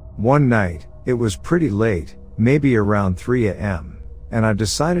 One night, it was pretty late, maybe around 3 a.m., and I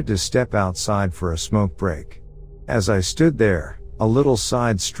decided to step outside for a smoke break. As I stood there, a little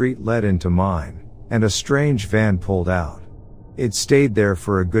side street led into mine, and a strange van pulled out. It stayed there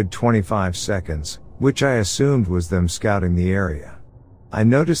for a good 25 seconds, which I assumed was them scouting the area. I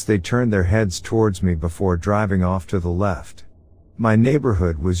noticed they turned their heads towards me before driving off to the left. My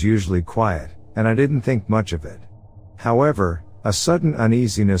neighborhood was usually quiet, and I didn't think much of it. However, a sudden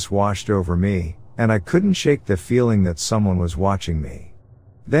uneasiness washed over me, and I couldn't shake the feeling that someone was watching me.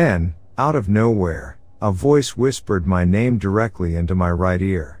 Then, out of nowhere, a voice whispered my name directly into my right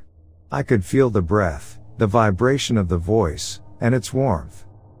ear. I could feel the breath, the vibration of the voice, and its warmth.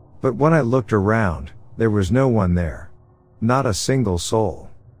 But when I looked around, there was no one there. Not a single soul.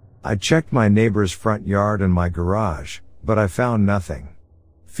 I checked my neighbor's front yard and my garage, but I found nothing.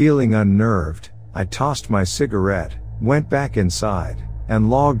 Feeling unnerved, I tossed my cigarette, went back inside, and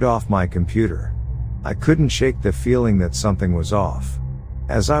logged off my computer. I couldn't shake the feeling that something was off.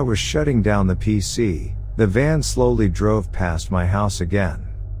 As I was shutting down the PC, the van slowly drove past my house again.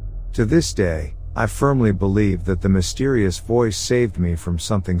 To this day, I firmly believe that the mysterious voice saved me from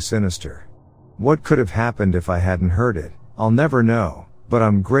something sinister. What could have happened if I hadn't heard it, I'll never know, but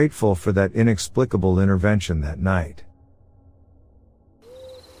I'm grateful for that inexplicable intervention that night.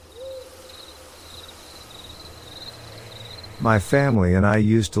 My family and I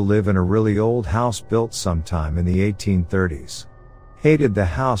used to live in a really old house built sometime in the 1830s. Hated the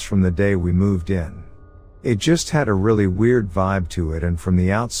house from the day we moved in. It just had a really weird vibe to it, and from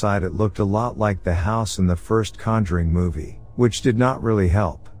the outside it looked a lot like the house in the first Conjuring movie, which did not really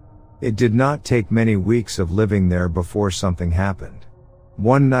help. It did not take many weeks of living there before something happened.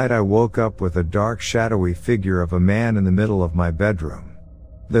 One night I woke up with a dark, shadowy figure of a man in the middle of my bedroom.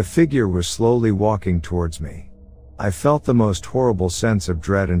 The figure was slowly walking towards me. I felt the most horrible sense of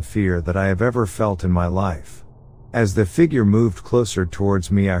dread and fear that I have ever felt in my life. As the figure moved closer towards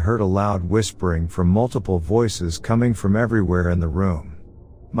me, I heard a loud whispering from multiple voices coming from everywhere in the room.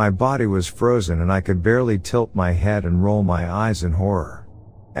 My body was frozen and I could barely tilt my head and roll my eyes in horror.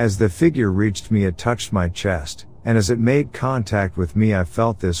 As the figure reached me, it touched my chest, and as it made contact with me, I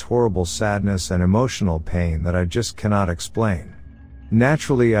felt this horrible sadness and emotional pain that I just cannot explain.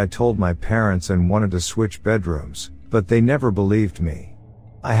 Naturally, I told my parents and wanted to switch bedrooms, but they never believed me.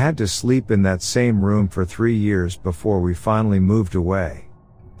 I had to sleep in that same room for 3 years before we finally moved away.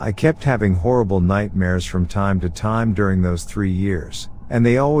 I kept having horrible nightmares from time to time during those 3 years, and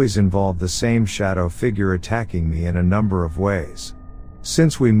they always involved the same shadow figure attacking me in a number of ways.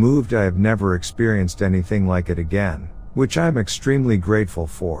 Since we moved, I have never experienced anything like it again, which I'm extremely grateful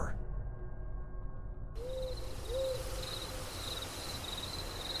for.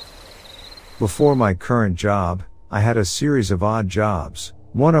 Before my current job, I had a series of odd jobs,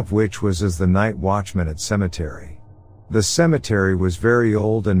 one of which was as the night watchman at cemetery. The cemetery was very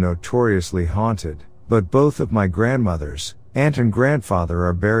old and notoriously haunted, but both of my grandmothers, aunt and grandfather,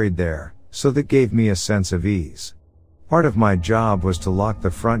 are buried there, so that gave me a sense of ease. Part of my job was to lock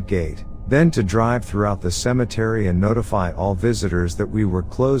the front gate, then to drive throughout the cemetery and notify all visitors that we were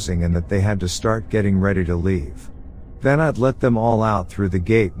closing and that they had to start getting ready to leave. Then I'd let them all out through the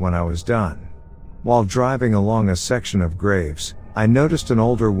gate when I was done. While driving along a section of graves, I noticed an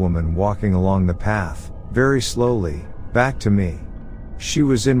older woman walking along the path, very slowly, back to me. She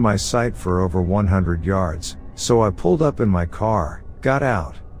was in my sight for over 100 yards, so I pulled up in my car, got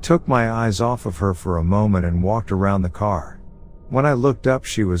out, took my eyes off of her for a moment and walked around the car. When I looked up,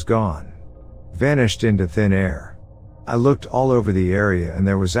 she was gone. Vanished into thin air. I looked all over the area and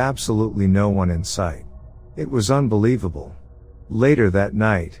there was absolutely no one in sight. It was unbelievable. Later that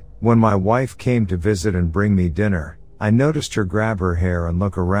night, when my wife came to visit and bring me dinner, I noticed her grab her hair and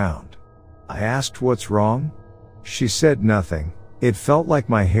look around. I asked what's wrong? She said nothing. It felt like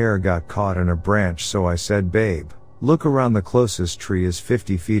my hair got caught in a branch, so I said, "Babe, look around, the closest tree is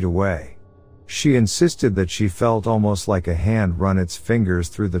 50 feet away." She insisted that she felt almost like a hand run its fingers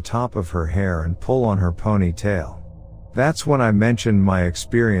through the top of her hair and pull on her ponytail. That's when I mentioned my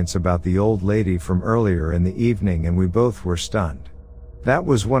experience about the old lady from earlier in the evening and we both were stunned. That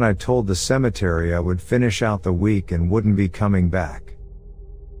was when I told the cemetery I would finish out the week and wouldn't be coming back.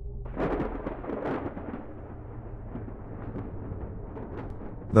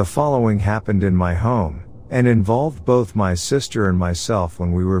 The following happened in my home, and involved both my sister and myself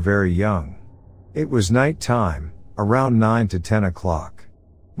when we were very young. It was night time, around 9 to 10 o'clock.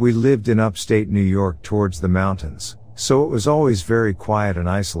 We lived in upstate New York towards the mountains, so it was always very quiet and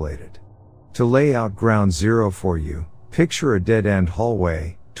isolated. To lay out ground zero for you, picture a dead-end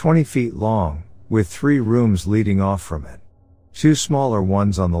hallway, 20 feet long, with 3 rooms leading off from it. 2 smaller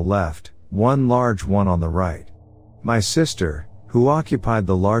ones on the left, 1 large one on the right. My sister, who occupied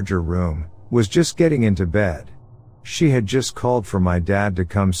the larger room, was just getting into bed. She had just called for my dad to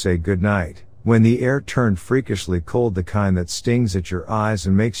come say goodnight, when the air turned freakishly cold, the kind that stings at your eyes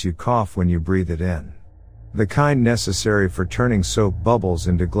and makes you cough when you breathe it in. The kind necessary for turning soap bubbles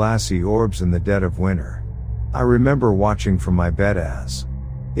into glassy orbs in the dead of winter. I remember watching from my bed as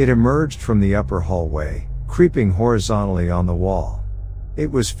it emerged from the upper hallway, creeping horizontally on the wall. It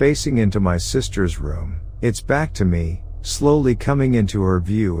was facing into my sister's room, its back to me, slowly coming into her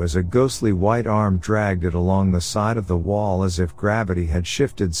view as a ghostly white arm dragged it along the side of the wall as if gravity had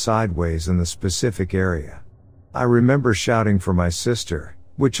shifted sideways in the specific area. I remember shouting for my sister,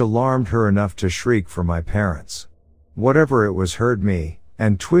 which alarmed her enough to shriek for my parents. Whatever it was heard me,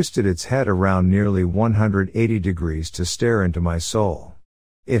 and twisted its head around nearly 180 degrees to stare into my soul.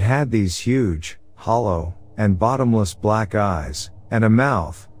 It had these huge, hollow, and bottomless black eyes, and a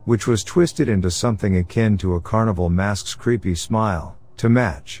mouth, which was twisted into something akin to a carnival mask's creepy smile, to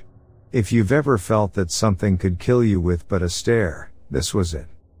match. If you've ever felt that something could kill you with but a stare, this was it.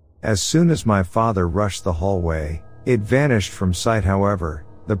 As soon as my father rushed the hallway, it vanished from sight. However,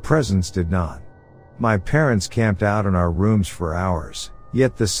 the presence did not. My parents camped out in our rooms for hours,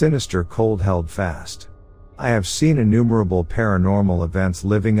 yet the sinister cold held fast. I have seen innumerable paranormal events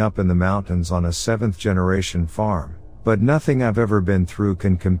living up in the mountains on a 7th-generation farm, but nothing I've ever been through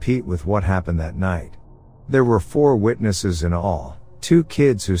can compete with what happened that night. There were 4 witnesses in all, 2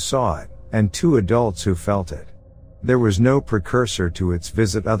 kids who saw it, and 2 adults who felt it. There was no precursor to its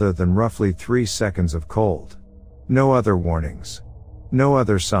visit other than roughly 3 seconds of cold. No other warnings. No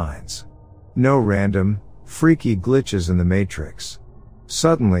other signs. No random, freaky glitches in the matrix.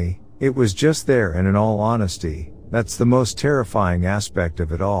 Suddenly, it was just there, and in all honesty, that's the most terrifying aspect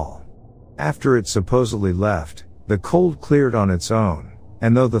of it all. After it supposedly left, the cold cleared on its own,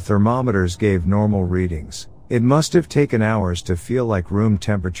 and though the thermometers gave normal readings, it must have taken hours to feel like room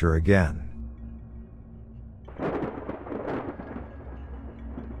temperature again.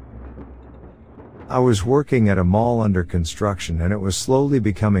 I was working at a mall under construction, and it was slowly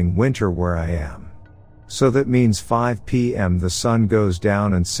becoming winter where I am. So that means 5 p.m. the sun goes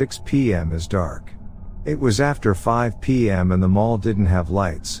down and 6 p.m. is dark. It was after 5 p.m. and the mall didn't have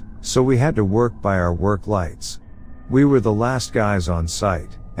lights, so we had to work by our work lights. We were the last guys on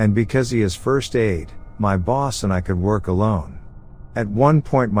site, and because he has first aid, my boss and I could work alone. At one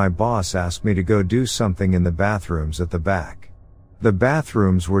point my boss asked me to go do something in the bathrooms at the back. The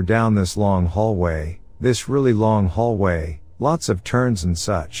bathrooms were down this long hallway, this really long hallway, lots of turns and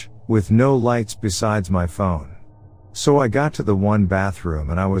such, with no lights besides my phone. So I got to the one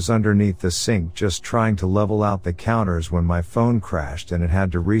bathroom and I was underneath the sink just trying to level out the counters when my phone crashed and it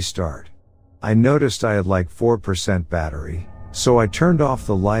had to restart. I noticed I had like 4% battery, so I turned off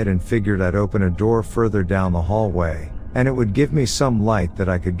the light and figured I'd open a door further down the hallway, and it would give me some light that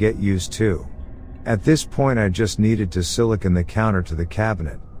I could get used to. At this point I just needed to silicon the counter to the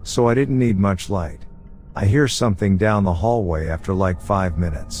cabinet, so I didn't need much light. I hear something down the hallway after like 5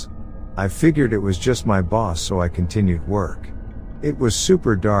 minutes. I figured it was just my boss, so I continued work. It was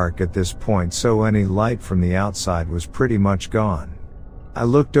super dark at this point, so any light from the outside was pretty much gone. I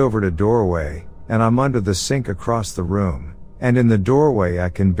looked over to doorway, and I'm under the sink across the room, and in the doorway I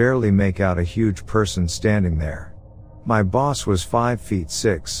can barely make out a huge person standing there. My boss was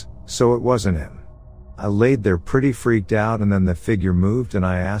 5'6", so it wasn't him. I laid there pretty freaked out, and then the figure moved and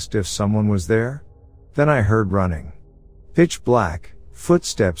I asked if someone was there. Then I heard running. Pitch black,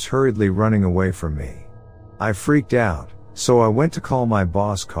 footsteps hurriedly running away from me. I freaked out, so I went to call my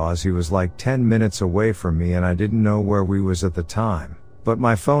boss cause he was like 10 minutes away from me and I didn't know where we was at the time, but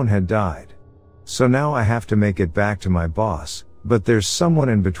my phone had died. So now I have to make it back to my boss, but there's someone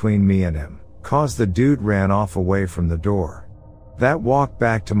in between me and him, cause the dude ran off away from the door. That walk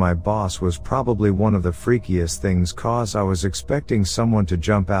back to my boss was probably one of the freakiest things cause I was expecting someone to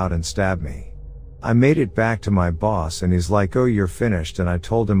jump out and stab me. I made it back to my boss and he's like, "Oh, you're finished," and I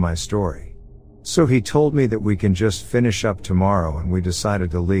told him my story. So he told me that we can just finish up tomorrow, and we decided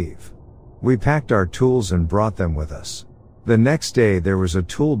to leave. We packed our tools and brought them with us. The next day there was a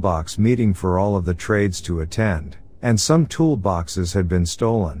toolbox meeting for all of the trades to attend, and some toolboxes had been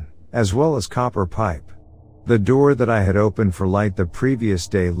stolen, as well as copper pipe. The door that I had opened for light the previous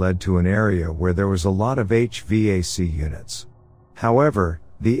day led to an area where there was a lot of HVAC units. However,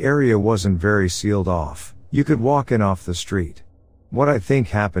 the area wasn't very sealed off. You could walk in off the street. What I think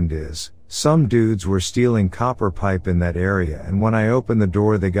happened is, some dudes were stealing copper pipe in that area, and when I opened the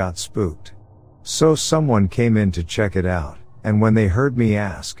door they got spooked. So someone came in to check it out, and when they heard me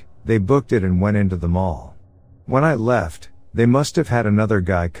ask, they booked it and went into the mall. When I left, they must have had another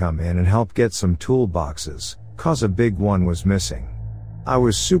guy come in and help get some toolboxes, cause a big one was missing. I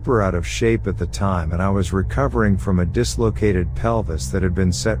was super out of shape at the time and I was recovering from a dislocated pelvis that had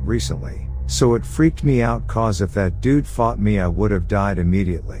been set recently, so it freaked me out cause if that dude fought me I would have died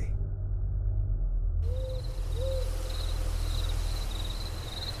immediately.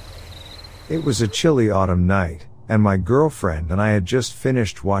 It was a chilly autumn night, and my girlfriend and I had just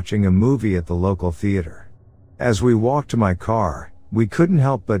finished watching a movie at the local theater. As we walked to my car, we couldn't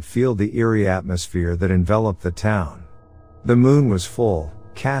help but feel the eerie atmosphere that enveloped the town. The moon was full,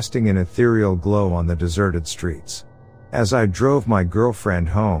 casting an ethereal glow on the deserted streets. As I drove my girlfriend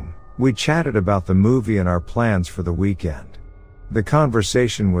home, we chatted about the movie and our plans for the weekend. The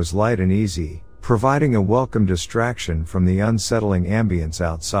conversation was light and easy, providing a welcome distraction from the unsettling ambience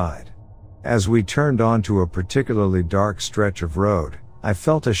outside. As we turned onto a particularly dark stretch of road, I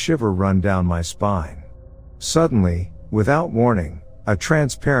felt a shiver run down my spine. Suddenly, without warning, a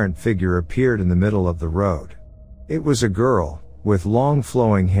transparent figure appeared in the middle of the road. It was a girl, with long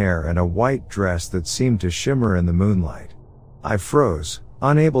flowing hair and a white dress that seemed to shimmer in the moonlight. I froze,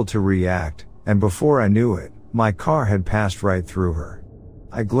 unable to react, and before I knew it, my car had passed right through her.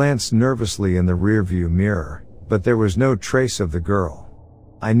 I glanced nervously in the rearview mirror, but there was no trace of the girl.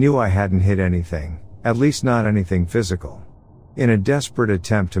 I knew I hadn't hit anything, at least not anything physical. In a desperate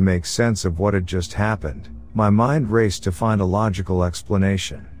attempt to make sense of what had just happened, my mind raced to find a logical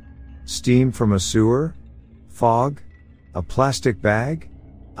explanation. Steam from a sewer? Fog? A plastic bag?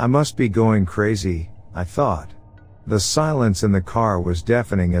 I must be going crazy, I thought. The silence in the car was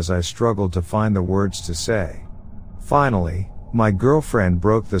deafening as I struggled to find the words to say. Finally, my girlfriend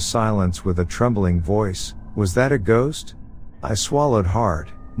broke the silence with a trembling voice. Was that a ghost? I swallowed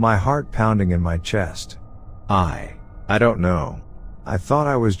hard, my heart pounding in my chest. I don't know. I thought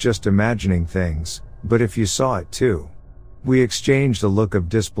I was just imagining things, but if you saw it too. We exchanged a look of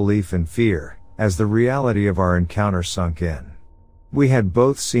disbelief and fear, as the reality of our encounter sunk in. We had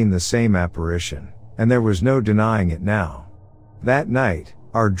both seen the same apparition, and there was no denying it now. That night,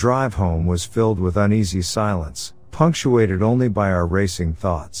 our drive home was filled with uneasy silence, punctuated only by our racing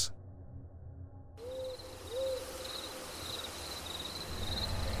thoughts.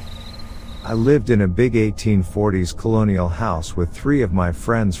 I lived in a big 1840s colonial house with 3 of my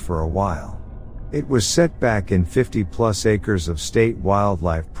friends for a while. It was set back in 50+ acres of state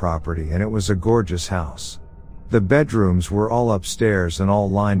wildlife property, and it was a gorgeous house. The bedrooms were all upstairs and all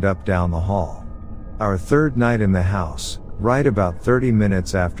lined up down the hall. Our third night in the house, right about 30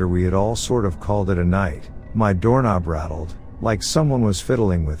 minutes after we had all sort of called it a night, my doorknob rattled, like someone was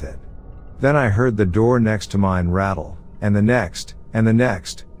fiddling with it. Then I heard the door next to mine rattle, and the next,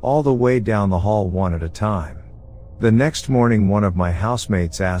 all the way down the hall one at a time. The next morning one of my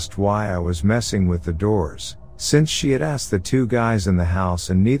housemates asked why I was messing with the doors, since she had asked the 2 guys in the house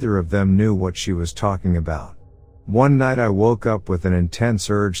and neither of them knew what she was talking about. One night I woke up with an intense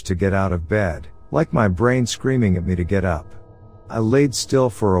urge to get out of bed, like my brain screaming at me to get up. I laid still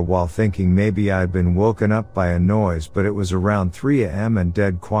for a while thinking maybe I'd been woken up by a noise, but it was around 3 a.m. and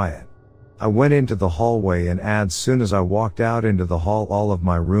dead quiet. I went into the hallway, and as soon as I walked out into the hall, all of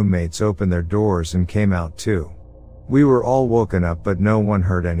my roommates opened their doors and came out too. We were all woken up, but no one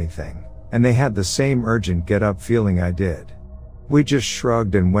heard anything, and they had the same urgent get up feeling I did. We just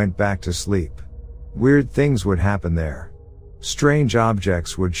shrugged and went back to sleep. Weird things would happen there. Strange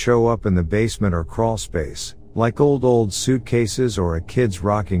objects would show up in the basement or crawl space, like old suitcases or a kid's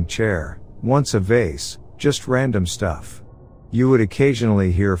rocking chair, once a vase, just random stuff. You would occasionally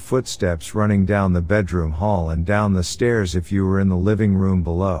hear footsteps running down the bedroom hall and down the stairs if you were in the living room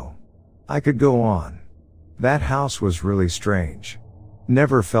below. I could go on. That house was really strange.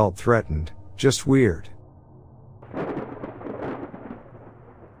 Never felt threatened, just weird.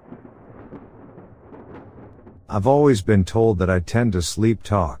 I've always been told that I tend to sleep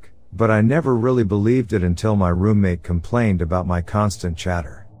talk, but I never really believed it until my roommate complained about my constant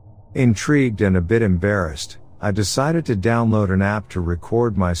chatter. Intrigued and a bit embarrassed, I decided to download an app to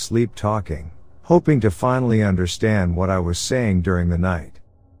record my sleep talking, hoping to finally understand what I was saying during the night.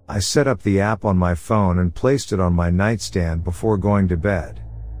 I set up the app on my phone and placed it on my nightstand before going to bed.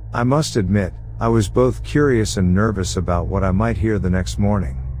 I must admit, I was both curious and nervous about what I might hear the next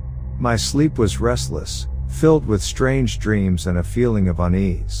morning. My sleep was restless, filled with strange dreams and a feeling of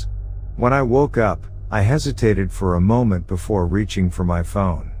unease. When I woke up, I hesitated for a moment before reaching for my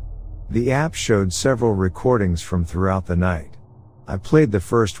phone. The app showed several recordings from throughout the night. I played the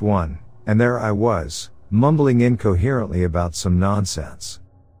first one, and there I was, mumbling incoherently about some nonsense.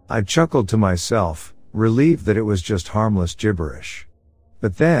 I chuckled to myself, relieved that it was just harmless gibberish.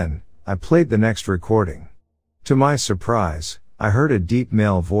 But then, I played the next recording. To my surprise, I heard a deep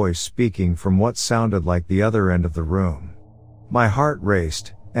male voice speaking from what sounded like the other end of the room. My heart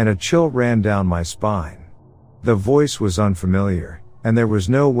raced, and a chill ran down my spine. The voice was unfamiliar, and there was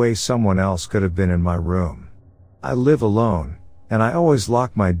no way someone else could have been in my room. I live alone, and I always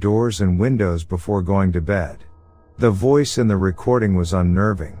lock my doors and windows before going to bed. The voice in the recording was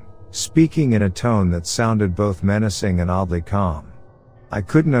unnerving, speaking in a tone that sounded both menacing and oddly calm. I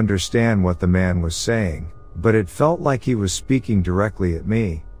couldn't understand what the man was saying, but it felt like he was speaking directly at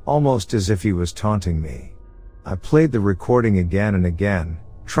me, almost as if he was taunting me. I played the recording again and again,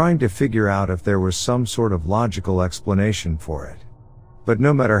 trying to figure out if there was some sort of logical explanation for it. But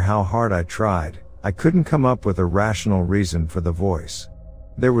no matter how hard I tried, I couldn't come up with a rational reason for the voice.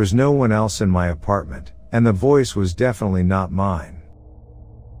 There was no one else in my apartment, and the voice was definitely not mine.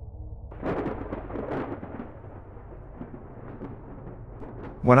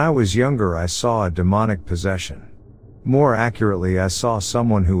 When I was younger, I saw a demonic possession. More accurately, I saw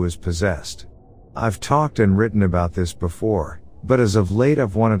someone who was possessed. I've talked and written about this before, but as of late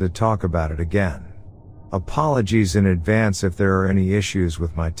I've wanted to talk about it again. Apologies in advance if there are any issues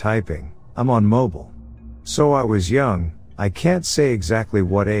with my typing, I'm on mobile. So I was young, I can't say exactly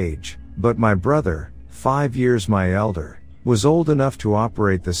what age, but my brother, 5 years my elder, was old enough to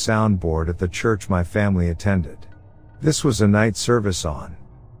operate the soundboard at the church my family attended. This was a night service on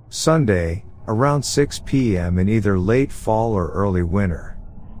Sunday, around 6 p.m. in either late fall or early winter.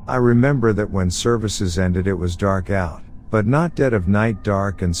 I remember that when services ended it was dark out, but not dead of night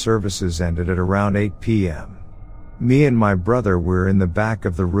dark, and services ended at around 8 p.m. Me and my brother were in the back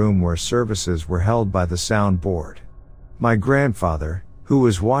of the room where services were held by the soundboard. My grandfather, who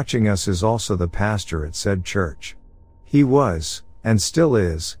was watching us, is also the pastor at said church. He was, and still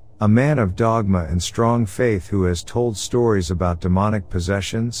is, a man of dogma and strong faith who has told stories about demonic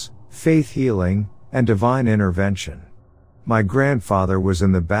possessions, faith healing, and divine intervention. My grandfather was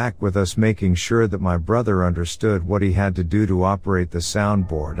in the back with us making sure that my brother understood what he had to do to operate the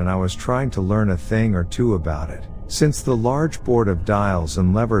soundboard, and I was trying to learn a thing or two about it, since the large board of dials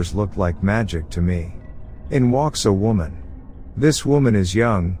and levers looked like magic to me. In walks a woman. This woman is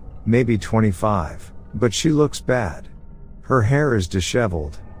young, maybe 25, but she looks bad. Her hair is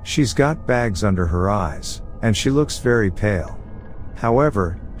disheveled, she's got bags under her eyes, and she looks very pale.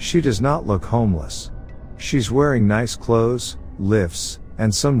 However, she does not look homeless. She's wearing nice clothes, lifts,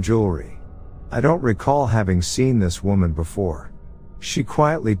 and some jewelry. I don't recall having seen this woman before. She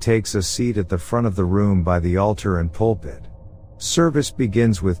quietly takes a seat at the front of the room by the altar and pulpit. Service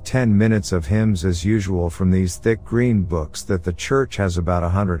begins with 10 minutes of hymns as usual from these thick green books that the church has about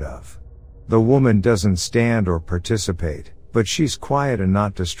 100 of. The woman doesn't stand or participate, but she's quiet and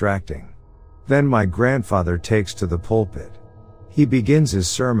not distracting. Then my grandfather takes to the pulpit. He begins his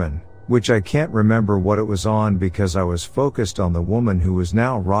sermon, which I can't remember what it was on because I was focused on the woman who was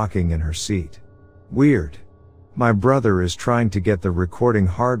now rocking in her seat. Weird. My brother is trying to get the recording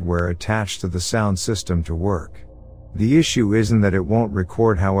hardware attached to the sound system to work. The issue isn't that it won't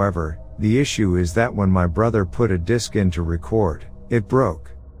record, however, the issue is that when my brother put a disc in to record, it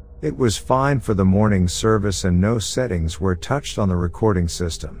broke. It was fine for the morning service and no settings were touched on the recording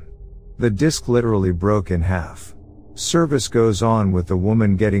system. The disc literally broke in half. Service goes on with the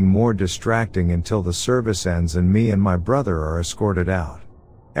woman getting more distracting until the service ends and me and my brother are escorted out.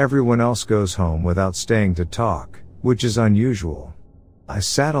 Everyone else goes home without staying to talk, which is unusual. I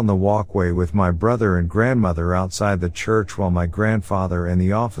sat on the walkway with my brother and grandmother outside the church while my grandfather and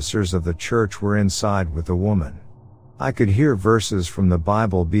the officers of the church were inside with the woman. I could hear verses from the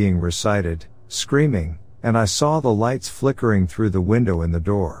Bible being recited, screaming, and I saw the lights flickering through the window in the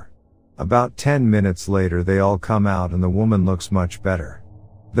door. About 10 minutes later they all come out and the woman looks much better.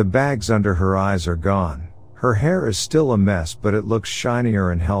 The bags under her eyes are gone, her hair is still a mess but it looks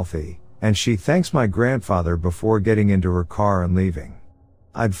shinier and healthy, and she thanks my grandfather before getting into her car and leaving.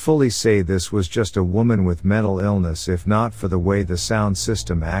 I'd fully say this was just a woman with mental illness if not for the way the sound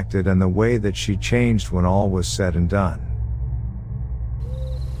system acted and the way that she changed when all was said and done.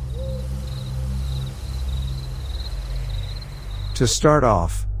 To start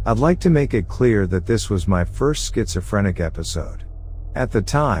off, I'd like to make it clear that this was my first schizophrenic episode. At the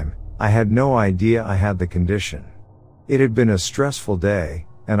time, I had no idea I had the condition. It had been a stressful day,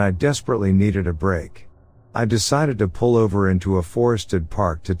 and I desperately needed a break. I decided to pull over into a forested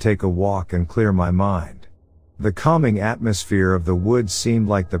park to take a walk and clear my mind. The calming atmosphere of the woods seemed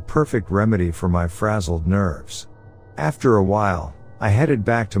like the perfect remedy for my frazzled nerves. After a while, I headed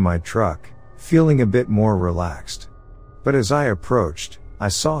back to my truck, feeling a bit more relaxed. But as I approached, I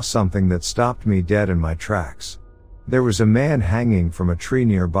saw something that stopped me dead in my tracks. There was a man hanging from a tree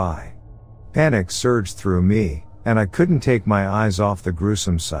nearby. Panic surged through me, and I couldn't take my eyes off the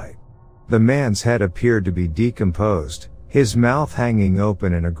gruesome sight. The man's head appeared to be decomposed, his mouth hanging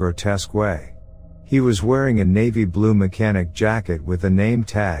open in a grotesque way. He was wearing a navy blue mechanic jacket with a name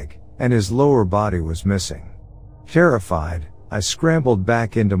tag, and his lower body was missing. Terrified, I scrambled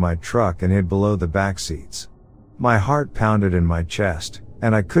back into my truck and hid below the back seats. My heart pounded in my chest,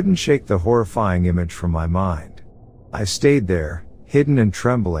 and I couldn't shake the horrifying image from my mind. I stayed there, hidden and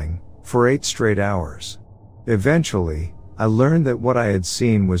trembling, for 8 straight hours. Eventually, I learned that what I had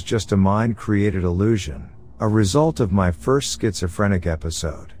seen was just a mind-created illusion, a result of my first schizophrenic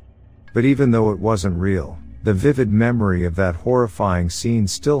episode. But even though it wasn't real, the vivid memory of that horrifying scene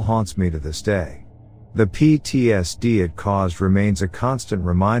still haunts me to this day. The PTSD it caused remains a constant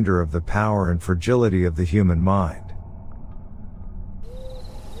reminder of the power and fragility of the human mind.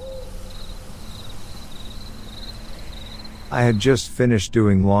 I had just finished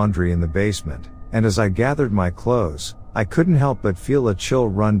doing laundry in the basement, and as I gathered my clothes, I couldn't help but feel a chill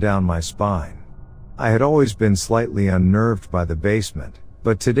run down my spine. I had always been slightly unnerved by the basement,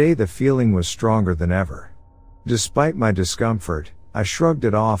 but today the feeling was stronger than ever. Despite my discomfort, I shrugged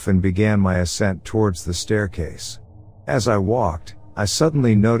it off and began my ascent towards the staircase. As I walked, I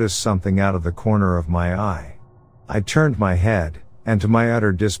suddenly noticed something out of the corner of my eye. I turned my head, and to my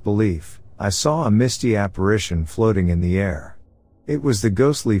utter disbelief, I saw a misty apparition floating in the air. It was the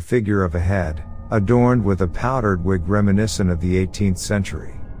ghostly figure of a head, adorned with a powdered wig reminiscent of the 18th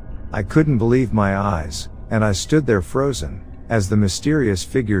century. I couldn't believe my eyes, and I stood there frozen, as the mysterious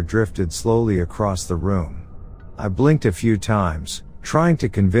figure drifted slowly across the room. I blinked a few times, trying to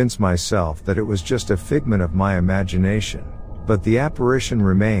convince myself that it was just a figment of my imagination, but the apparition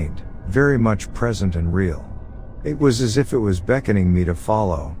remained, very much present and real. It was as if it was beckoning me to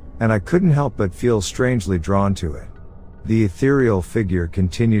follow, and I couldn't help but feel strangely drawn to it. The ethereal figure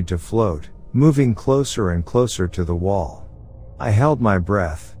continued to float, moving closer and closer to the wall. I held my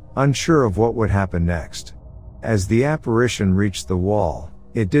breath, unsure of what would happen next. As the apparition reached the wall,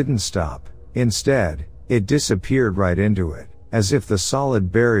 it didn't stop. Instead, it disappeared right into it, as if the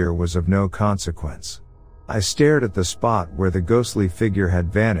solid barrier was of no consequence. I stared at the spot where the ghostly figure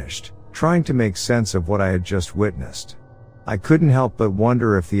had vanished, trying to make sense of what I had just witnessed. I couldn't help but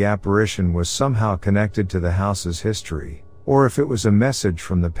wonder if the apparition was somehow connected to the house's history, or if it was a message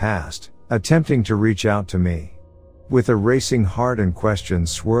from the past, attempting to reach out to me. With a racing heart and questions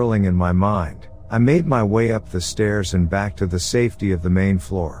swirling in my mind, I made my way up the stairs and back to the safety of the main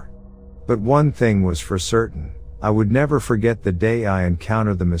floor. But one thing was for certain, I would never forget the day I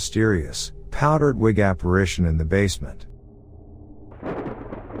encountered the mysterious, powdered wig apparition in the basement.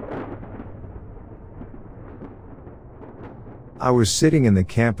 I was sitting in the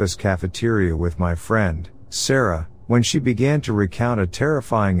campus cafeteria with my friend, Sarah, when she began to recount a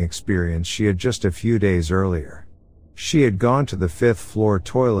terrifying experience she had just a few days earlier. She had gone to the 5th floor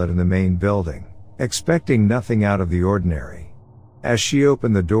toilet in the main building, expecting nothing out of the ordinary. As she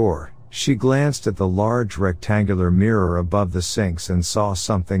opened the door, she glanced at the large rectangular mirror above the sinks and saw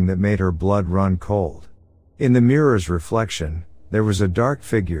something that made her blood run cold. In the mirror's reflection, there was a dark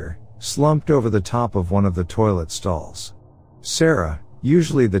figure, slumped over the top of one of the toilet stalls. Sarah,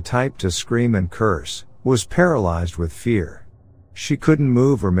 usually the type to scream and curse, was paralyzed with fear. She couldn't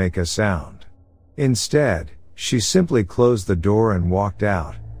move or make a sound. Instead, she simply closed the door and walked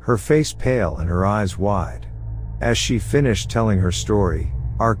out, her face pale and her eyes wide. As she finished telling her story,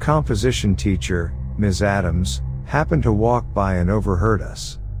 our composition teacher, Ms. Adams, happened to walk by and overheard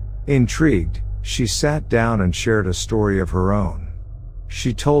us. Intrigued, she sat down and shared a story of her own.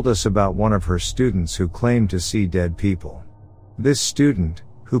 She told us about one of her students who claimed to see dead people. This student,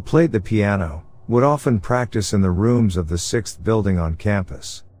 who played the piano, would often practice in the rooms of the 6th building on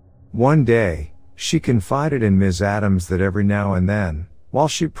campus. One day, she confided in Ms. Adams that every now and then, while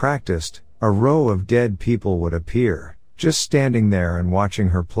she practiced, a row of dead people would appear, just standing there and watching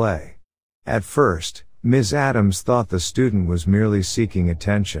her play. At first, Ms. Adams thought the student was merely seeking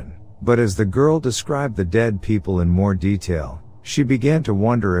attention, but as the girl described the dead people in more detail, she began to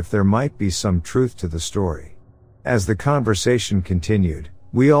wonder if there might be some truth to the story. As the conversation continued,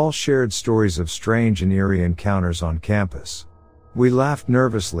 we all shared stories of strange and eerie encounters on campus. We laughed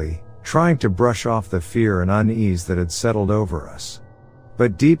nervously, trying to brush off the fear and unease that had settled over us.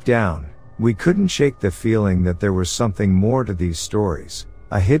 But deep down, we couldn't shake the feeling that there was something more to these stories,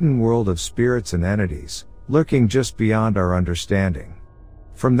 a hidden world of spirits and entities, lurking just beyond our understanding.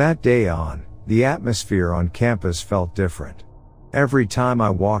 From that day on, the atmosphere on campus felt different. Every time I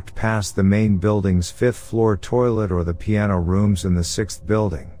walked past the main building's 5th floor toilet or the piano rooms in the 6th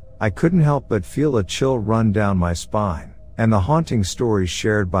building, I couldn't help but feel a chill run down my spine, and the haunting stories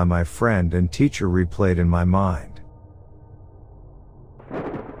shared by my friend and teacher replayed in my mind.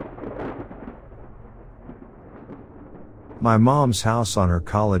 My mom's house on her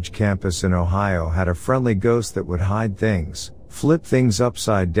college campus in Ohio had a friendly ghost that would hide things, flip things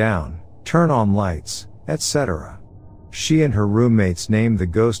upside down, turn on lights, etc. She and her roommates named the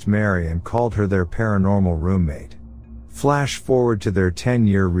ghost Mary and called her their paranormal roommate. Flash forward to their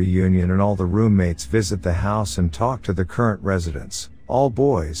 10-year reunion and all the roommates visit the house and talk to the current residents, all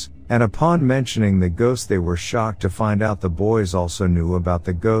boys, and upon mentioning the ghost they were shocked to find out the boys also knew about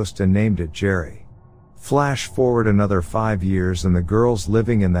the ghost and named it Jerry. Flash forward another 5 years and the girls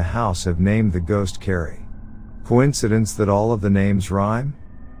living in the house have named the ghost Carrie. Coincidence that all of the names rhyme?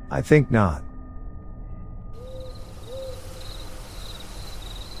 I think not.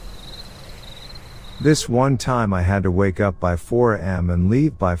 This one time I had to wake up by 4 a.m. and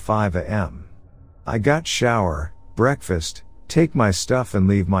leave by 5 a.m. I got shower, breakfast, take my stuff and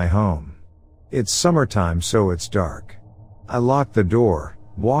leave my home. It's summertime so it's dark. I locked the door,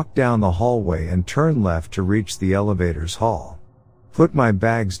 walked down the hallway and turned left to reach the elevator's hall. Put my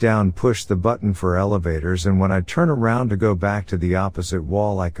bags down, push the button for elevators, and when I turn around to go back to the opposite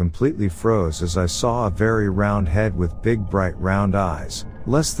wall, I completely froze as I saw a very round head with big bright round eyes,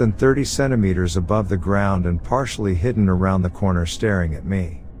 less than 30 centimeters above the ground and partially hidden around the corner, staring at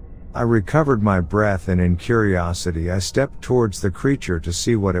me. I recovered my breath and in curiosity I stepped towards the creature to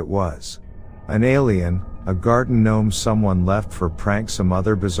see what it was. An alien, a garden gnome someone left for prank, some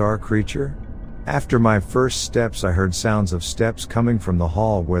other bizarre creature? After my first steps I heard sounds of steps coming from the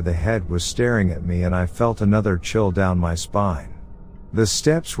hall where the head was staring at me, and I felt another chill down my spine. The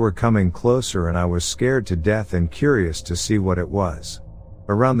steps were coming closer and I was scared to death and curious to see what it was.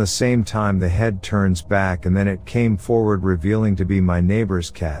 Around the same time the head turns back and then it came forward, revealing to be my neighbor's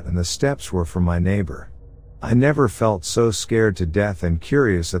cat, and the steps were from my neighbor. I never felt so scared to death and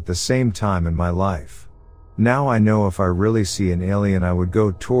curious at the same time in my life. Now I know if I really see an alien I would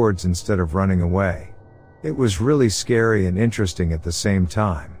go towards instead of running away. It was really scary and interesting at the same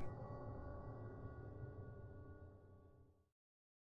time.